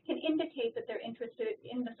department can indicate that they're interested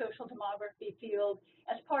in the social demography field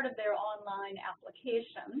as part of their online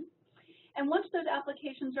application. And once those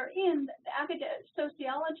applications are in, the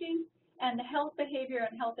sociology and the health behavior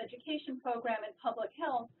and health education program in public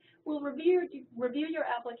health will review your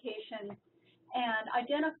application and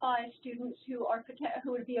identify students who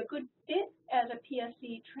would be a good fit as a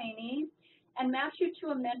PSC trainee, and match you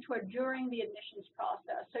to a mentor during the admissions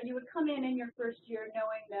process. So you would come in your first year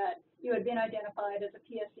knowing that you had been identified as a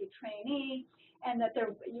PSC trainee and that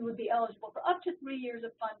you would be eligible for up to 3 years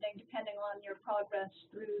of funding depending on your progress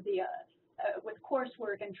through with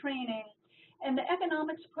coursework and training. And the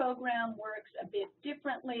economics program works a bit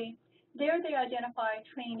differently. There they identify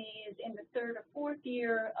trainees in the 3rd or 4th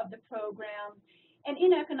year of the program. And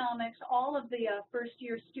in economics, all of the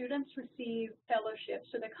first-year students receive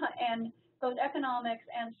fellowships. And both economics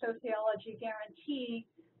and sociology guarantee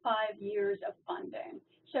 5 years of funding.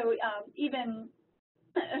 So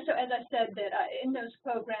so as I said, that in those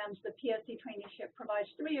programs, the PSC traineeship provides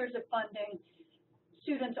 3 years of funding.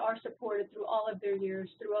 students are supported through all of their years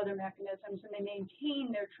through other mechanisms, and they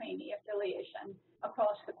maintain their trainee affiliation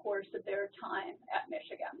across the course of their time at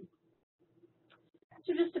Michigan.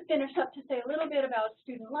 So just to finish up, to say a little bit about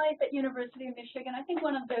student life at University of Michigan, I think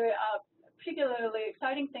one of the particularly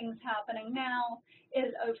exciting things happening now is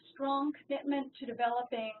a strong commitment to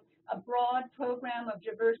developing a broad program of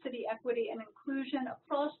diversity, equity, and inclusion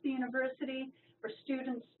across the university for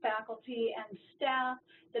students, faculty, and staff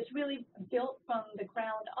that's really built from the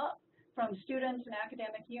ground up, from students and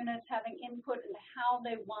academic units having input into how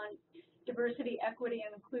they want diversity, equity,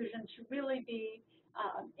 and inclusion to really be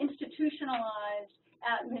institutionalized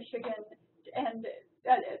at Michigan. And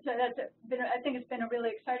so I think it's been a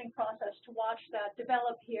really exciting process to watch that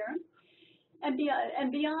develop here. And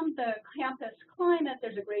beyond the campus climate,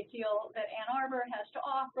 there's a great deal that Ann Arbor has to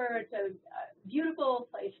offer. It's a beautiful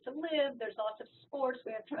place to live. There's lots of sports.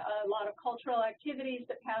 We have a lot of cultural activities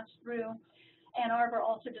that pass through. Ann Arbor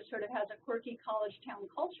also just sort of has a quirky college town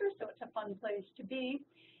culture, so it's a fun place to be.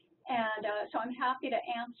 And so I'm happy to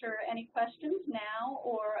answer any questions now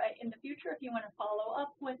or in the future if you want to follow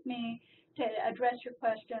up with me to address your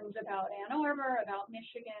questions about Ann Arbor, about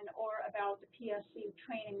Michigan, or about the PSC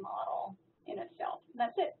training model in itself. And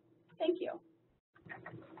that's it. Thank you.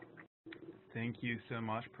 Thank you so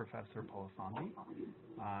much, Professor Polisandi.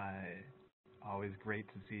 Always great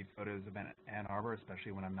to see photos of Ann Arbor,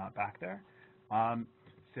 especially when I'm not back there.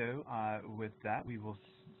 So with that, we will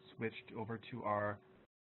switch over to our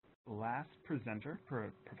last presenter,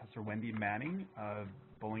 Professor Wendy Manning of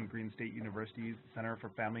Bowling Green State University's Center for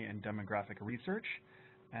Family and Demographic Research.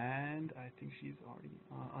 And I think she's already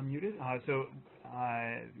unmuted. So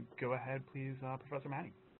go ahead, please, Professor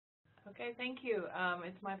Manning. Okay, thank you.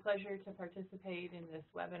 It's my pleasure to participate in this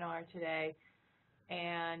webinar today.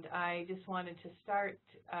 And I just wanted to start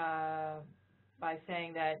by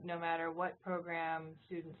saying that no matter what program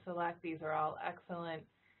students select, these are all excellent,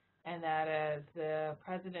 and that as the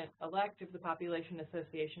president-elect of the Population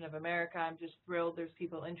Association of America, I'm just thrilled there's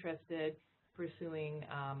people interested pursuing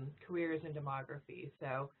careers in demography.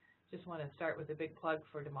 So just want to start with a big plug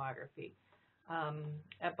for demography.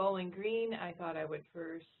 At Bowling Green, I thought I would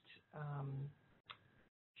first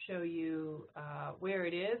show you where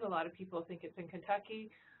it is. A lot of people think it's in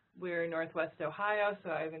Kentucky. We're in Northwest Ohio,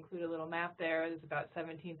 so I've included a little map there. There's about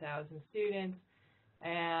 17,000 students,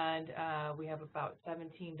 and we have about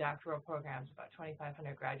 17 doctoral programs, about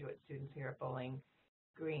 2,500 graduate students here at Bowling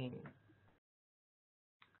Green.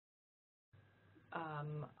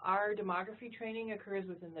 Our demography training occurs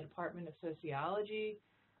within the Department of Sociology.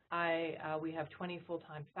 We have 20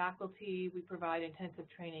 full-time faculty. We provide intensive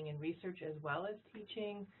training and research as well as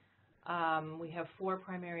teaching. We have 4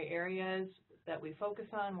 primary areas that we focus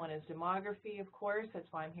on. One is demography, of course. That's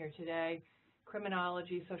why I'm here today.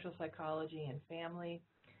 Criminology, social psychology, and family.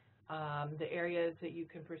 The areas that you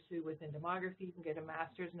can pursue within demography, you can get a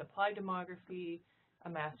master's in applied demography, a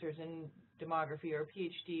master's in demography, or a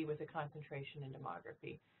PhD with a concentration in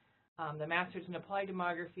demography. The master's in applied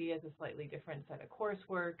demography is a slightly different set of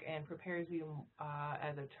coursework and prepares you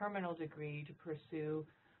as a terminal degree to pursue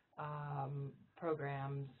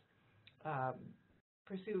programs,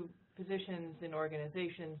 pursue positions in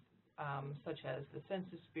organizations such as the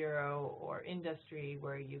Census Bureau or industry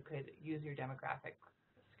where you could use your demographic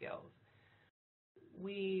skills.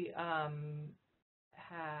 We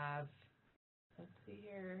have, let's see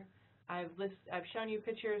here, I've shown you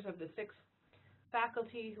pictures of the 6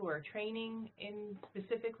 faculty who are training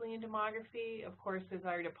specifically in demography. Of course, as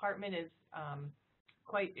our department is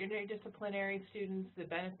quite interdisciplinary students, the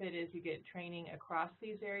benefit is you get training across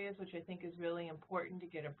these areas, which I think is really important to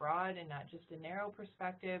get a broad and not just a narrow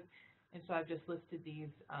perspective. And so I've just listed these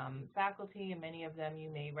faculty, and many of them you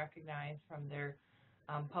may recognize from their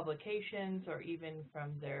publications or even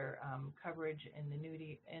from their coverage in the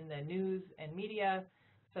news and media,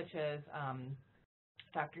 such as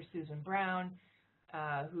Dr. Susan Brown,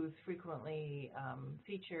 who's frequently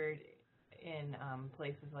featured in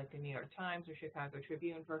places like the New York Times or Chicago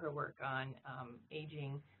Tribune for her work on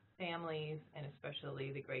aging families and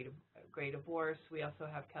especially the Great Divorce. We also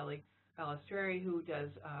have Kelly Balistreri, who does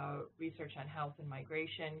research on health and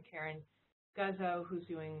migration. Karen Guzzo, who's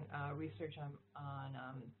doing research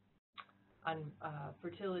on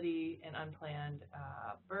fertility and unplanned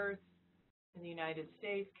birth in the United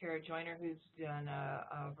States. Kara Joyner, who's done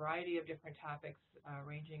a variety of different topics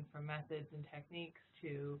ranging from methods and techniques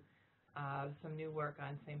to some new work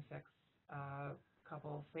on same-sex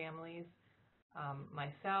couple families.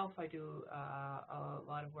 Myself, I do a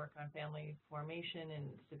lot of work on family formation and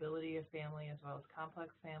stability of family as well as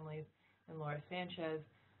complex families. And Laura Sanchez,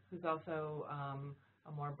 who's also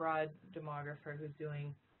a more broad demographer who's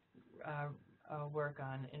doing work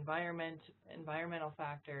on environmental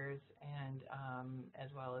factors, and as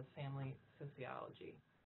well as family sociology.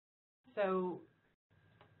 So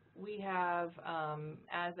we have,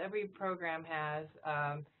 as every program has,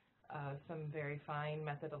 some very fine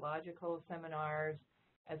methodological seminars,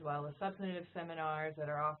 as well as substantive seminars that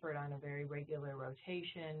are offered on a very regular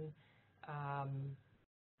rotation.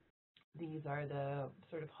 These are the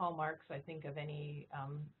sort of hallmarks, I think, of any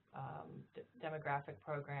demographic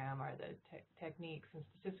program, are the techniques and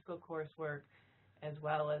statistical coursework, as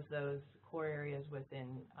well as those core areas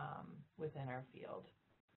within our field.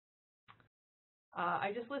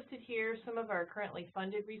 I just listed here some of our currently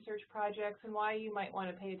funded research projects, and why you might want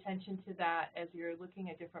to pay attention to that as you're looking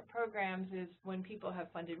at different programs is when people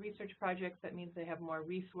have funded research projects, that means they have more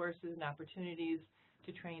resources and opportunities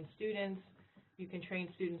to train students. You can train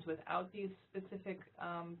students without these specific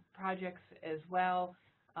projects as well,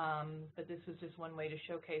 but this was just one way to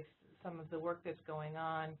showcase some of the work that's going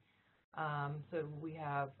on. So we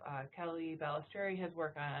have Kelly Balistreri has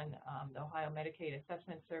work on the Ohio Medicaid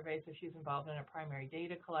Assessment Survey, so she's involved in a primary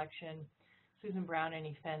data collection. Susan Brown and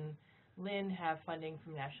Yifeng Lin have funding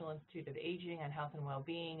from National Institute of Aging on health and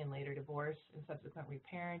well-being and later divorce and subsequent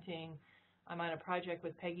reparenting. I'm on a project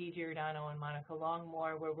with Peggy Giordano and Monica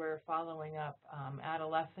Longmore where we're following up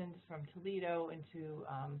adolescents from Toledo into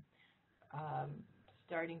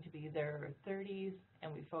starting to be their 30s,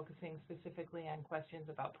 and we're focusing specifically on questions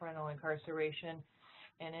about parental incarceration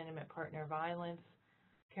and intimate partner violence.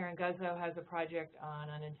 Karen Guzzo has a project on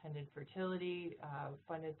unintended fertility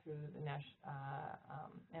funded through the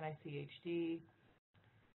NICHD.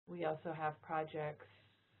 We also have projects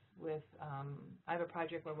with, I have a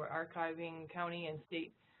project where we're archiving county and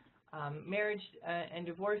state marriage and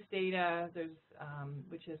divorce data,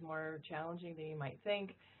 which is more challenging than you might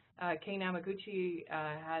think. Kei Namaguchi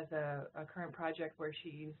has a current project where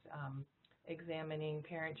she's examining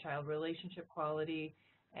parent-child relationship quality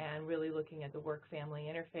and really looking at the work-family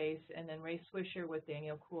interface. And then Ray Swisher with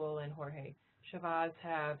Daniel Kuhl and Jorge Chavez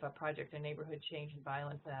have a project on neighborhood change and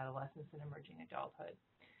violence in adolescence and emerging adulthood.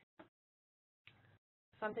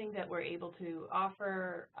 Something that we're able to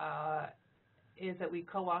offer is that we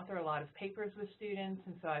co-author a lot of papers with students,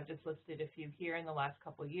 and so I've just listed a few here in the last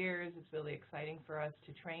couple of years. It's really exciting for us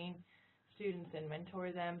to train students and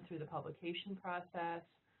mentor them through the publication process.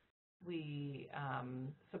 We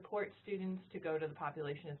support students to go to the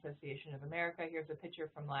Population Association of America. Here's a picture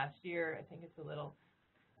from last year. I think it's a little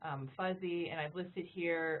fuzzy, and I've listed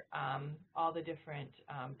here all the different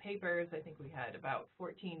papers. I think we had about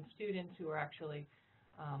 14 students who were actually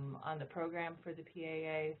on the program for the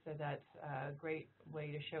PAA, so that's a great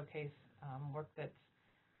way to showcase work that's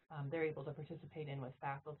they're able to participate in with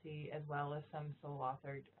faculty, as well as some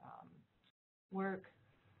sole-authored work.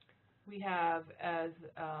 We have, as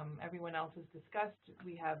everyone else has discussed,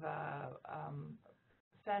 we have a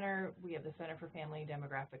center. We have the Center for Family and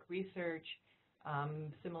Demographic Research.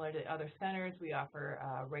 Similar to other centers, we offer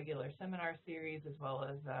a regular seminar series as well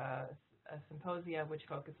as a symposia which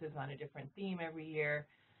focuses on a different theme every year.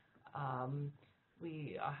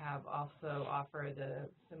 We have also offer the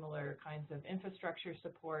similar kinds of infrastructure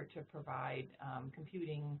support to provide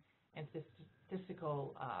computing and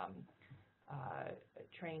statistical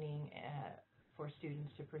training for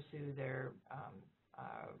students to pursue their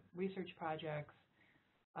research projects.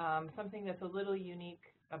 Something that's a little unique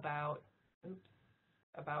about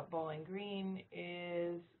Bowling Green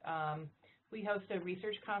is we host a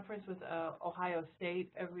research conference with Ohio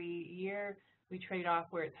State every year. We trade off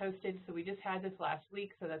where it's hosted, so we just had this last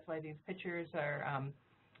week, so that's why these pictures are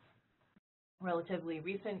relatively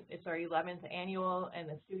recent. It's our 11th annual, and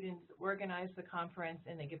the students organize the conference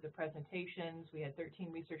and they give the presentations. We had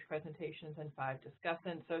 13 research presentations and 5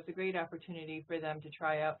 discussants, so it's a great opportunity for them to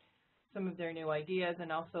try out some of their new ideas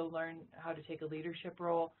and also learn how to take a leadership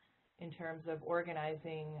role in terms of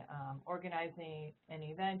organizing an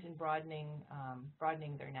event and broadening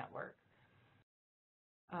their network.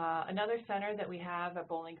 Another center that we have at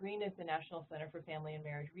Bowling Green is the National Center for Family and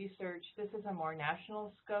Marriage Research. This is a more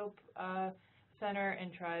national scope center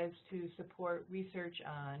and tries to support research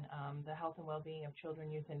on the health and well-being of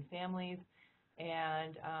children, youth, and families.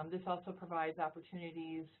 And this also provides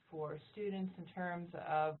opportunities for students in terms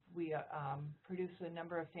of we produce a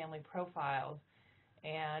number of family profiles,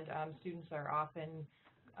 and students are often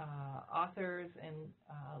authors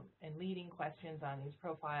and leading questions on these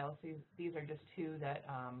profiles. These are just 2 that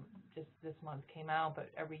just this month came out, but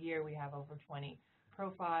every year we have over 20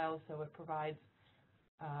 profiles, so it provides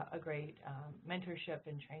a great mentorship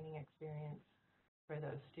and training experience for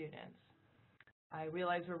those students. I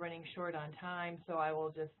realize we're running short on time, so I will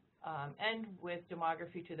just end with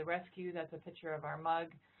Demography to the Rescue. That's a picture of our mug.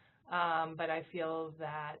 But I feel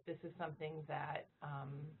that this is something that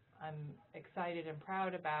I'm excited and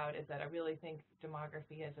proud about, is that I really think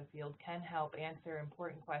demography as a field can help answer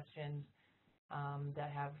important questions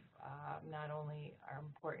that have not only are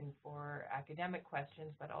important for academic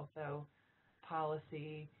questions, but also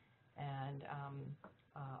policy and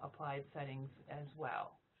applied settings as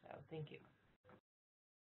well. So thank you.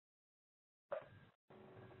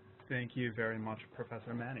 Thank you very much,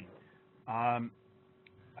 Professor Manning.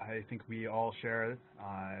 I think we all share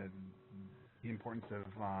the importance of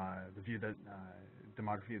the view that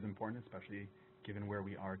demography is important, especially given where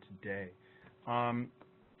we are today.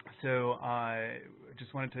 So I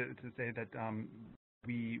just wanted to say that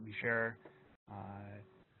we share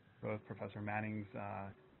both Professor Manning's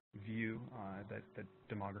view that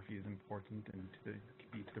demography is important and to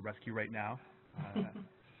the rescue right now.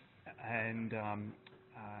 And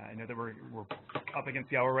I know that we're up against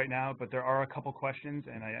the hour right now, but there are a couple questions,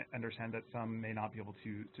 and I understand that some may not be able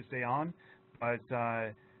to stay on, but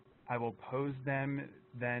I will pose them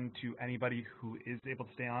then to anybody who is able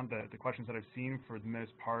to stay on. The questions that I've seen, for the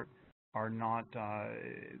most part, are not,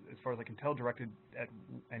 as far as I can tell, directed at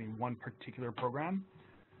any one particular program.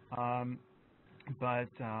 But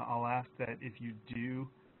I'll ask that if you do,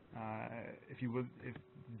 if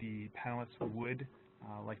the panelists would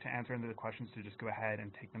like to answer into the questions, to just go ahead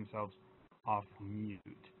and take themselves off mute.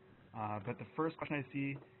 But the first question I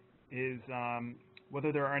see is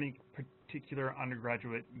whether there are any particular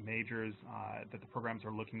undergraduate majors that the programs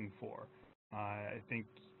are looking for. I think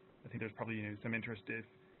there's probably some interest if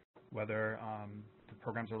whether the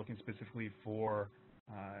programs are looking specifically for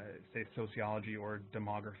say sociology or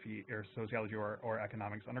demography, or sociology or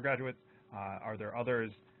economics undergraduates. Are there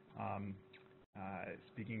others?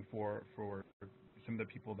 Speaking for some of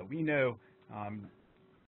the people that we know,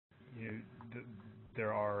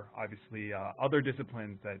 there are obviously other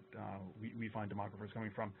disciplines that we find demographers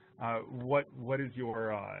coming from. What is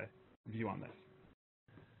your view on this?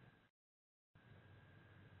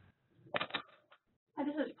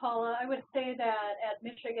 This is Paula. I would say that at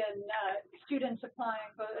Michigan, students applying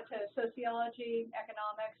both to sociology,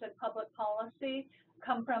 economics, and public policy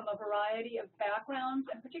come from a variety of backgrounds,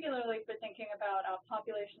 and particularly for thinking about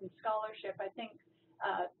population scholarship, I think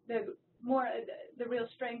the real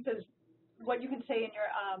strength is what you can say in your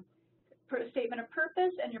statement of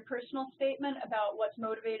purpose and your personal statement about what's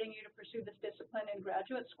motivating you to pursue this discipline in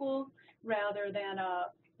graduate school, rather than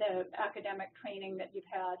the academic training that you've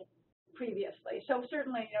had previously. So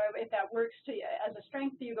certainly, if that works as a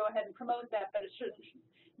strength, you go ahead and promote that, but it shouldn't,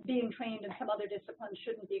 being trained in some other discipline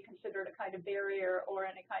shouldn't be considered a kind of barrier or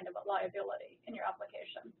any kind of a liability in your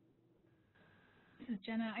application. This is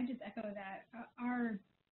Jenna. I just echo that. Our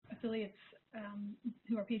affiliates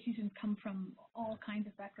who are PhD students come from all kinds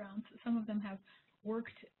of backgrounds. Some of them have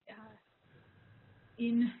worked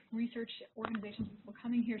in research organizations before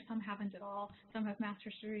coming here. Some haven't at all. Some have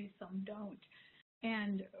master's degrees, some don't.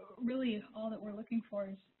 And really, all that we're looking for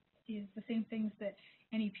is the same things that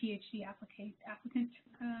any PhD applicant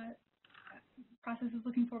process is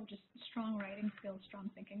looking for, just strong writing skills,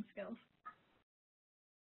 strong thinking skills.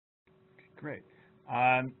 Great.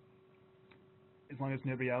 As long as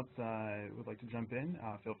nobody else would like to jump in,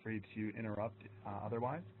 feel free to interrupt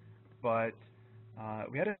otherwise. But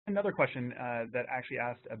we had another question that actually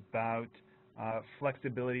asked about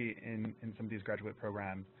flexibility in some of these graduate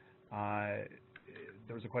programs.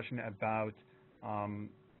 There was a question about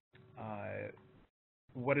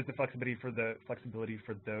what is the flexibility for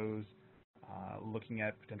those looking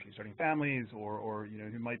at potentially starting families, or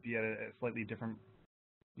who might be at a slightly different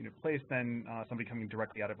place than somebody coming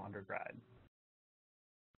directly out of undergrad.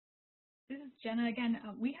 This is Jenna again.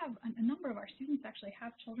 We have a number of our students actually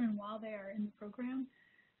have children while they are in the program,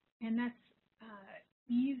 and that's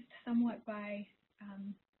eased somewhat by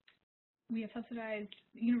we have subsidized,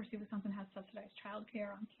 the University of Wisconsin has subsidized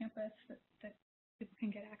childcare on campus that people can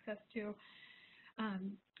get access to.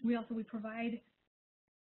 We provide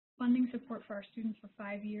funding support for our students for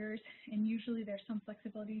 5 years, and usually there's some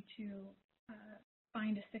flexibility to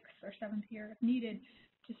find a 6th or 7th year if needed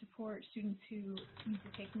to support students who need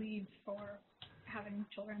to take leave for having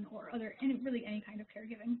children or really any kind of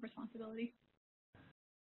caregiving responsibility.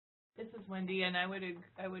 This is Wendy, and I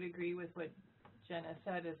would agree with what Jenna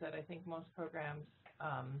said, is that I think most programs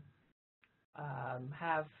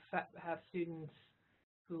have students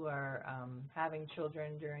who are having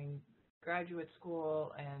children during graduate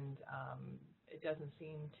school, and it doesn't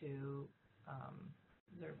seem to,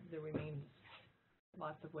 there remains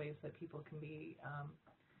lots of ways that people can be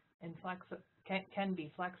can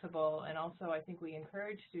be flexible, and also I think we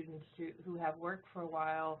encourage students who have worked for a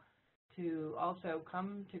while to also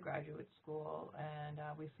come to graduate school, and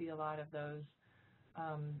we see a lot of those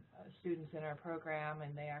students in our program,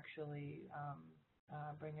 and they actually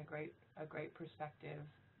bring a great perspective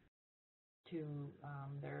to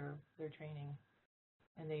their training,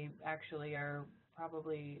 and they actually are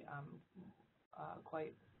probably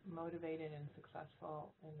quite motivated and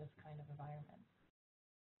successful in this kind of environment.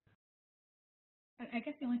 I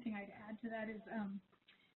guess the only thing I'd add to that is,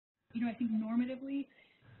 I think normatively,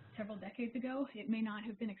 several decades ago, it may not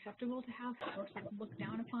have been acceptable to have or sort of looked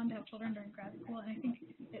down upon to have children during grad school. And I think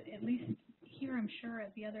at least here, I'm sure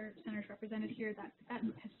at the other centers represented here, that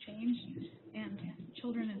has changed. And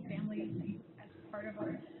children and families, as part of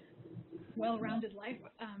our well-rounded life,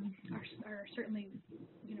 are certainly,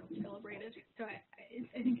 celebrated. So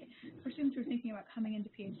I think for students who are thinking about coming into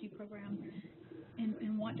PhD programs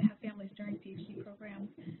and want to have families during PhD programs,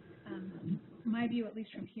 my view, at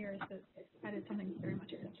least from here, is that is something very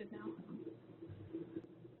much accepted now.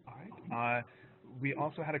 All right. We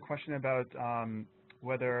also had a question about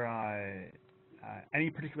whether any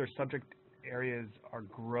particular subject areas are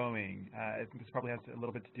growing. I think this probably has a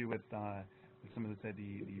little bit to do with some of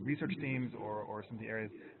the research themes or some of the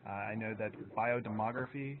areas. I know that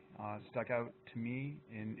biodemography stuck out to me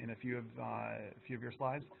in a few of your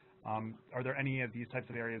slides. Are there any of these types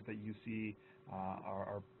of areas that you see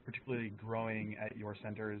are particularly growing at your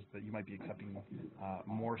centers that you might be accepting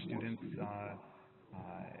more students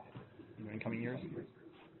in coming years?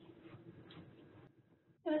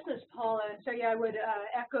 This is Paula. So yeah, I would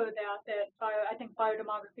echo that I think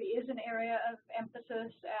biodemography is an area of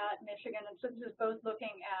emphasis at Michigan, and so this is both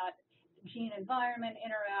looking at gene-environment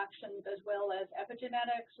interactions as well as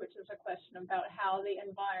epigenetics, which is a question about how the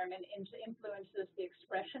environment influences the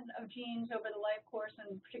expression of genes over the life course,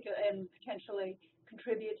 and potentially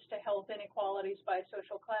contributes to health inequalities by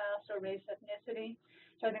social class or race, ethnicity.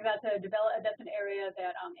 So I think that's an area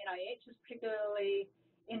that NIH is particularly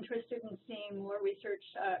interested in seeing more research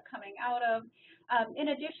coming out of.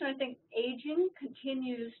 In addition, I think aging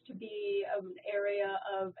continues to be an area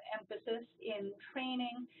of emphasis in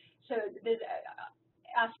training. So the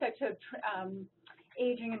aspects of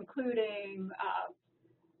aging, including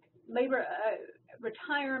labor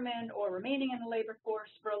retirement or remaining in the labor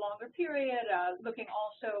force for a longer period, looking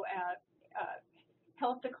also at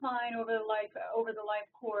health decline over the life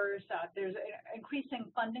course. There's increasing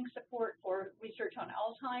funding support for research on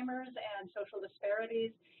Alzheimer's and social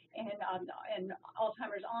disparities in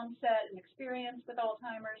Alzheimer's onset and experience with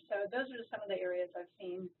Alzheimer's. So those are just some of the areas I've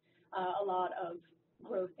seen a lot of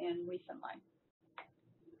growth in recently.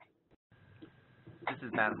 This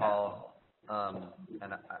is Matt Hall,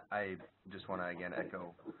 and I just want to again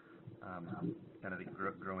echo kind of the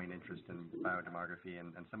growing interest in biodemography,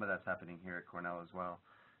 and some of that's happening here at Cornell as well.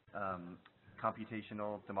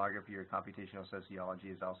 Computational demography or computational sociology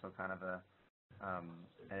is also kind of an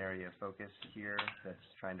area of focus here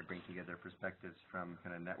that's trying to bring together perspectives from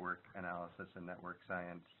kind of network analysis and network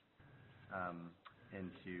science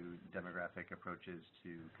into demographic approaches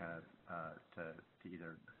to kind of to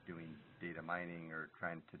either doing data mining or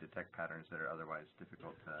trying to detect patterns that are otherwise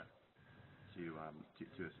difficult to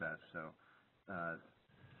assess. So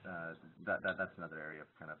that's another area of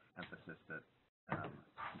kind of emphasis that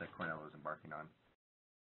Cornell is embarking on.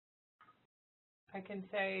 I can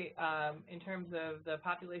say, in terms of the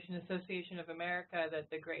Population Association of America, that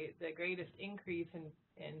the greatest increase in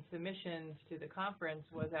submissions to the conference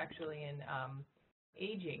was actually in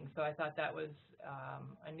aging. So I thought that was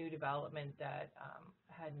a new development that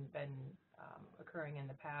hadn't been occurring in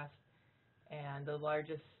the past. And the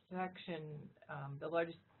largest section, the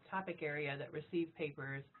largest topic area that received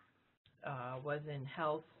papers was in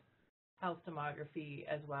health demography,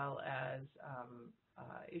 as well as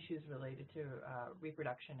issues related to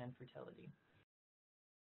reproduction and fertility.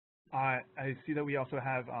 I see that we also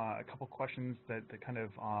have a couple questions that kind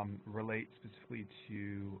of relate specifically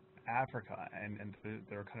to Africa, and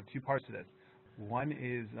there are kind of two parts to this. One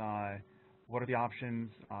is what are the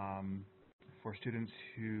options for students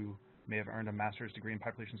who may have earned a master's degree in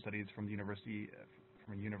population studies from a university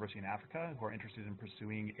in Africa who are interested in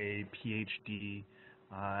pursuing a PhD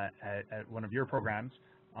at one of your programs.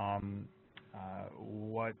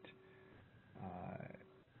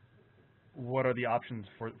 What are the options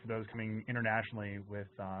for those coming internationally with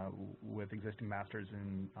existing masters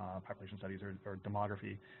in population studies or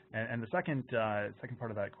demography? And the second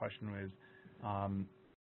part of that question is, are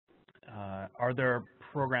there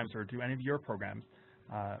programs, or do any of your programs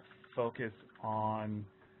focus on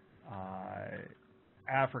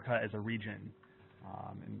Africa as a region?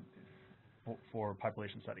 for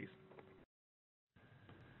population studies.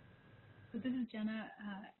 So this is Jenna.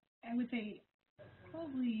 I would say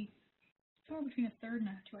probably somewhere between a third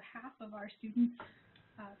to a half of our students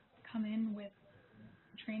come in with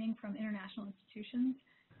training from international institutions,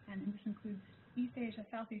 and this includes East Asia,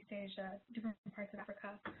 Southeast Asia, different parts of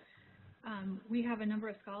Africa. We have a number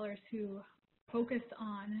of scholars who focus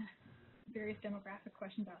on various demographic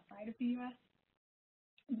questions outside of the U.S.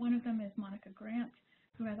 One of them is Monica Grant,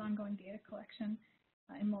 who has ongoing data collection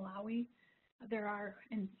in Malawi.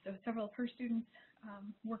 And so several of her students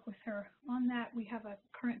work with her on that. We have a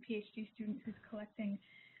current PhD student who's collecting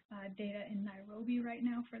data in Nairobi right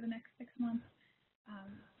now for the next 6 months.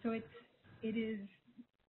 So it is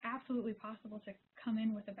absolutely possible to come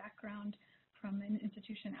in with a background from an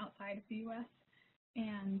institution outside of the U.S.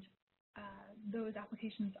 and those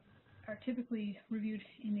applications are typically reviewed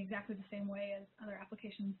in exactly the same way as other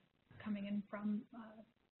applications coming in from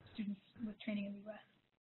students with training in the U.S.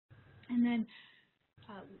 And then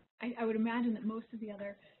I would imagine that most of the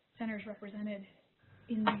other centers represented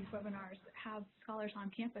in these webinars have scholars on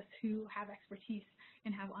campus who have expertise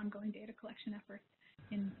and have ongoing data collection efforts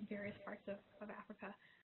in various parts of Africa.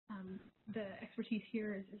 The expertise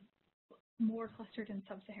here is more clustered in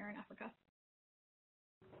sub-Saharan Africa.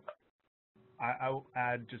 I'll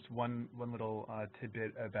add just one little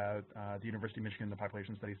tidbit about the University of Michigan, the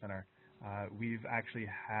Population Studies Center. We've actually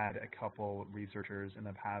had a couple researchers in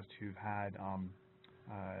the past who've had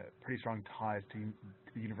pretty strong ties to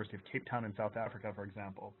the University of Cape Town in South Africa, for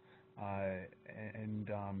example,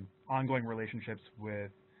 and ongoing relationships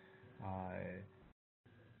with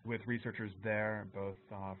researchers there, both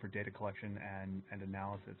for data collection and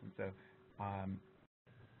analysis. And so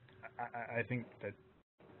I think that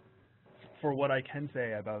for what I can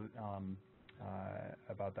say about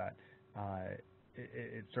that,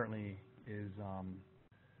 it certainly is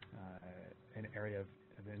an area of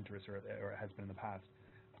interest, or it has been in the past.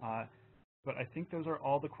 But I think those are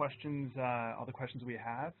all the questions we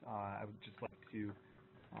have. I would just like to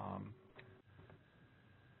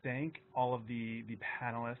thank all of the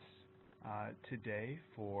panelists today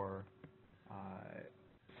for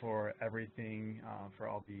everything, for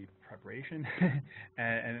all the preparation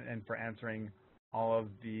and for answering all of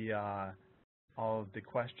the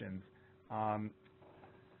questions.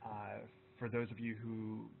 For those of you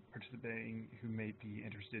who participating who may be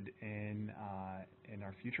interested in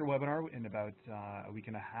our future webinar in about a week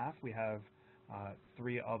and a half, we have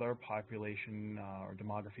 3 other population or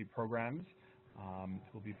demography programs who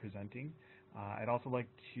will be presenting. I'd also like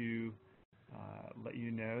to let you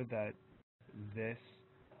know that this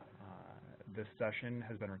session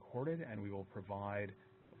has been recorded, and we will provide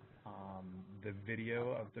the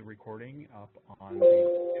video of the recording up on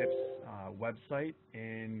the PIPS website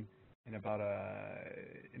in about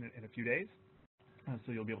in a few days.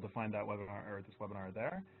 So you'll be able to find that webinar or this webinar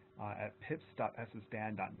there at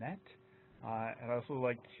pips.ssdan.net. I'd also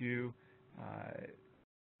like to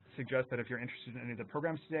suggest that if you're interested in any of the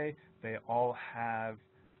programs today, they all have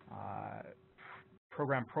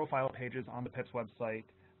program profile pages on the PIPS website.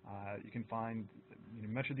 You can find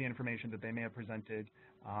much of the information that they may have presented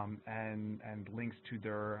and links to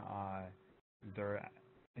their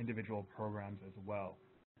individual programs as well.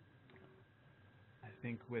 I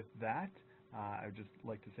think with that, I would just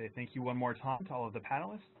like to say thank you one more time to all of the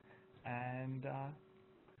panelists, and have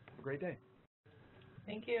a great day.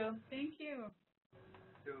 Thank you. Thank you.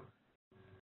 So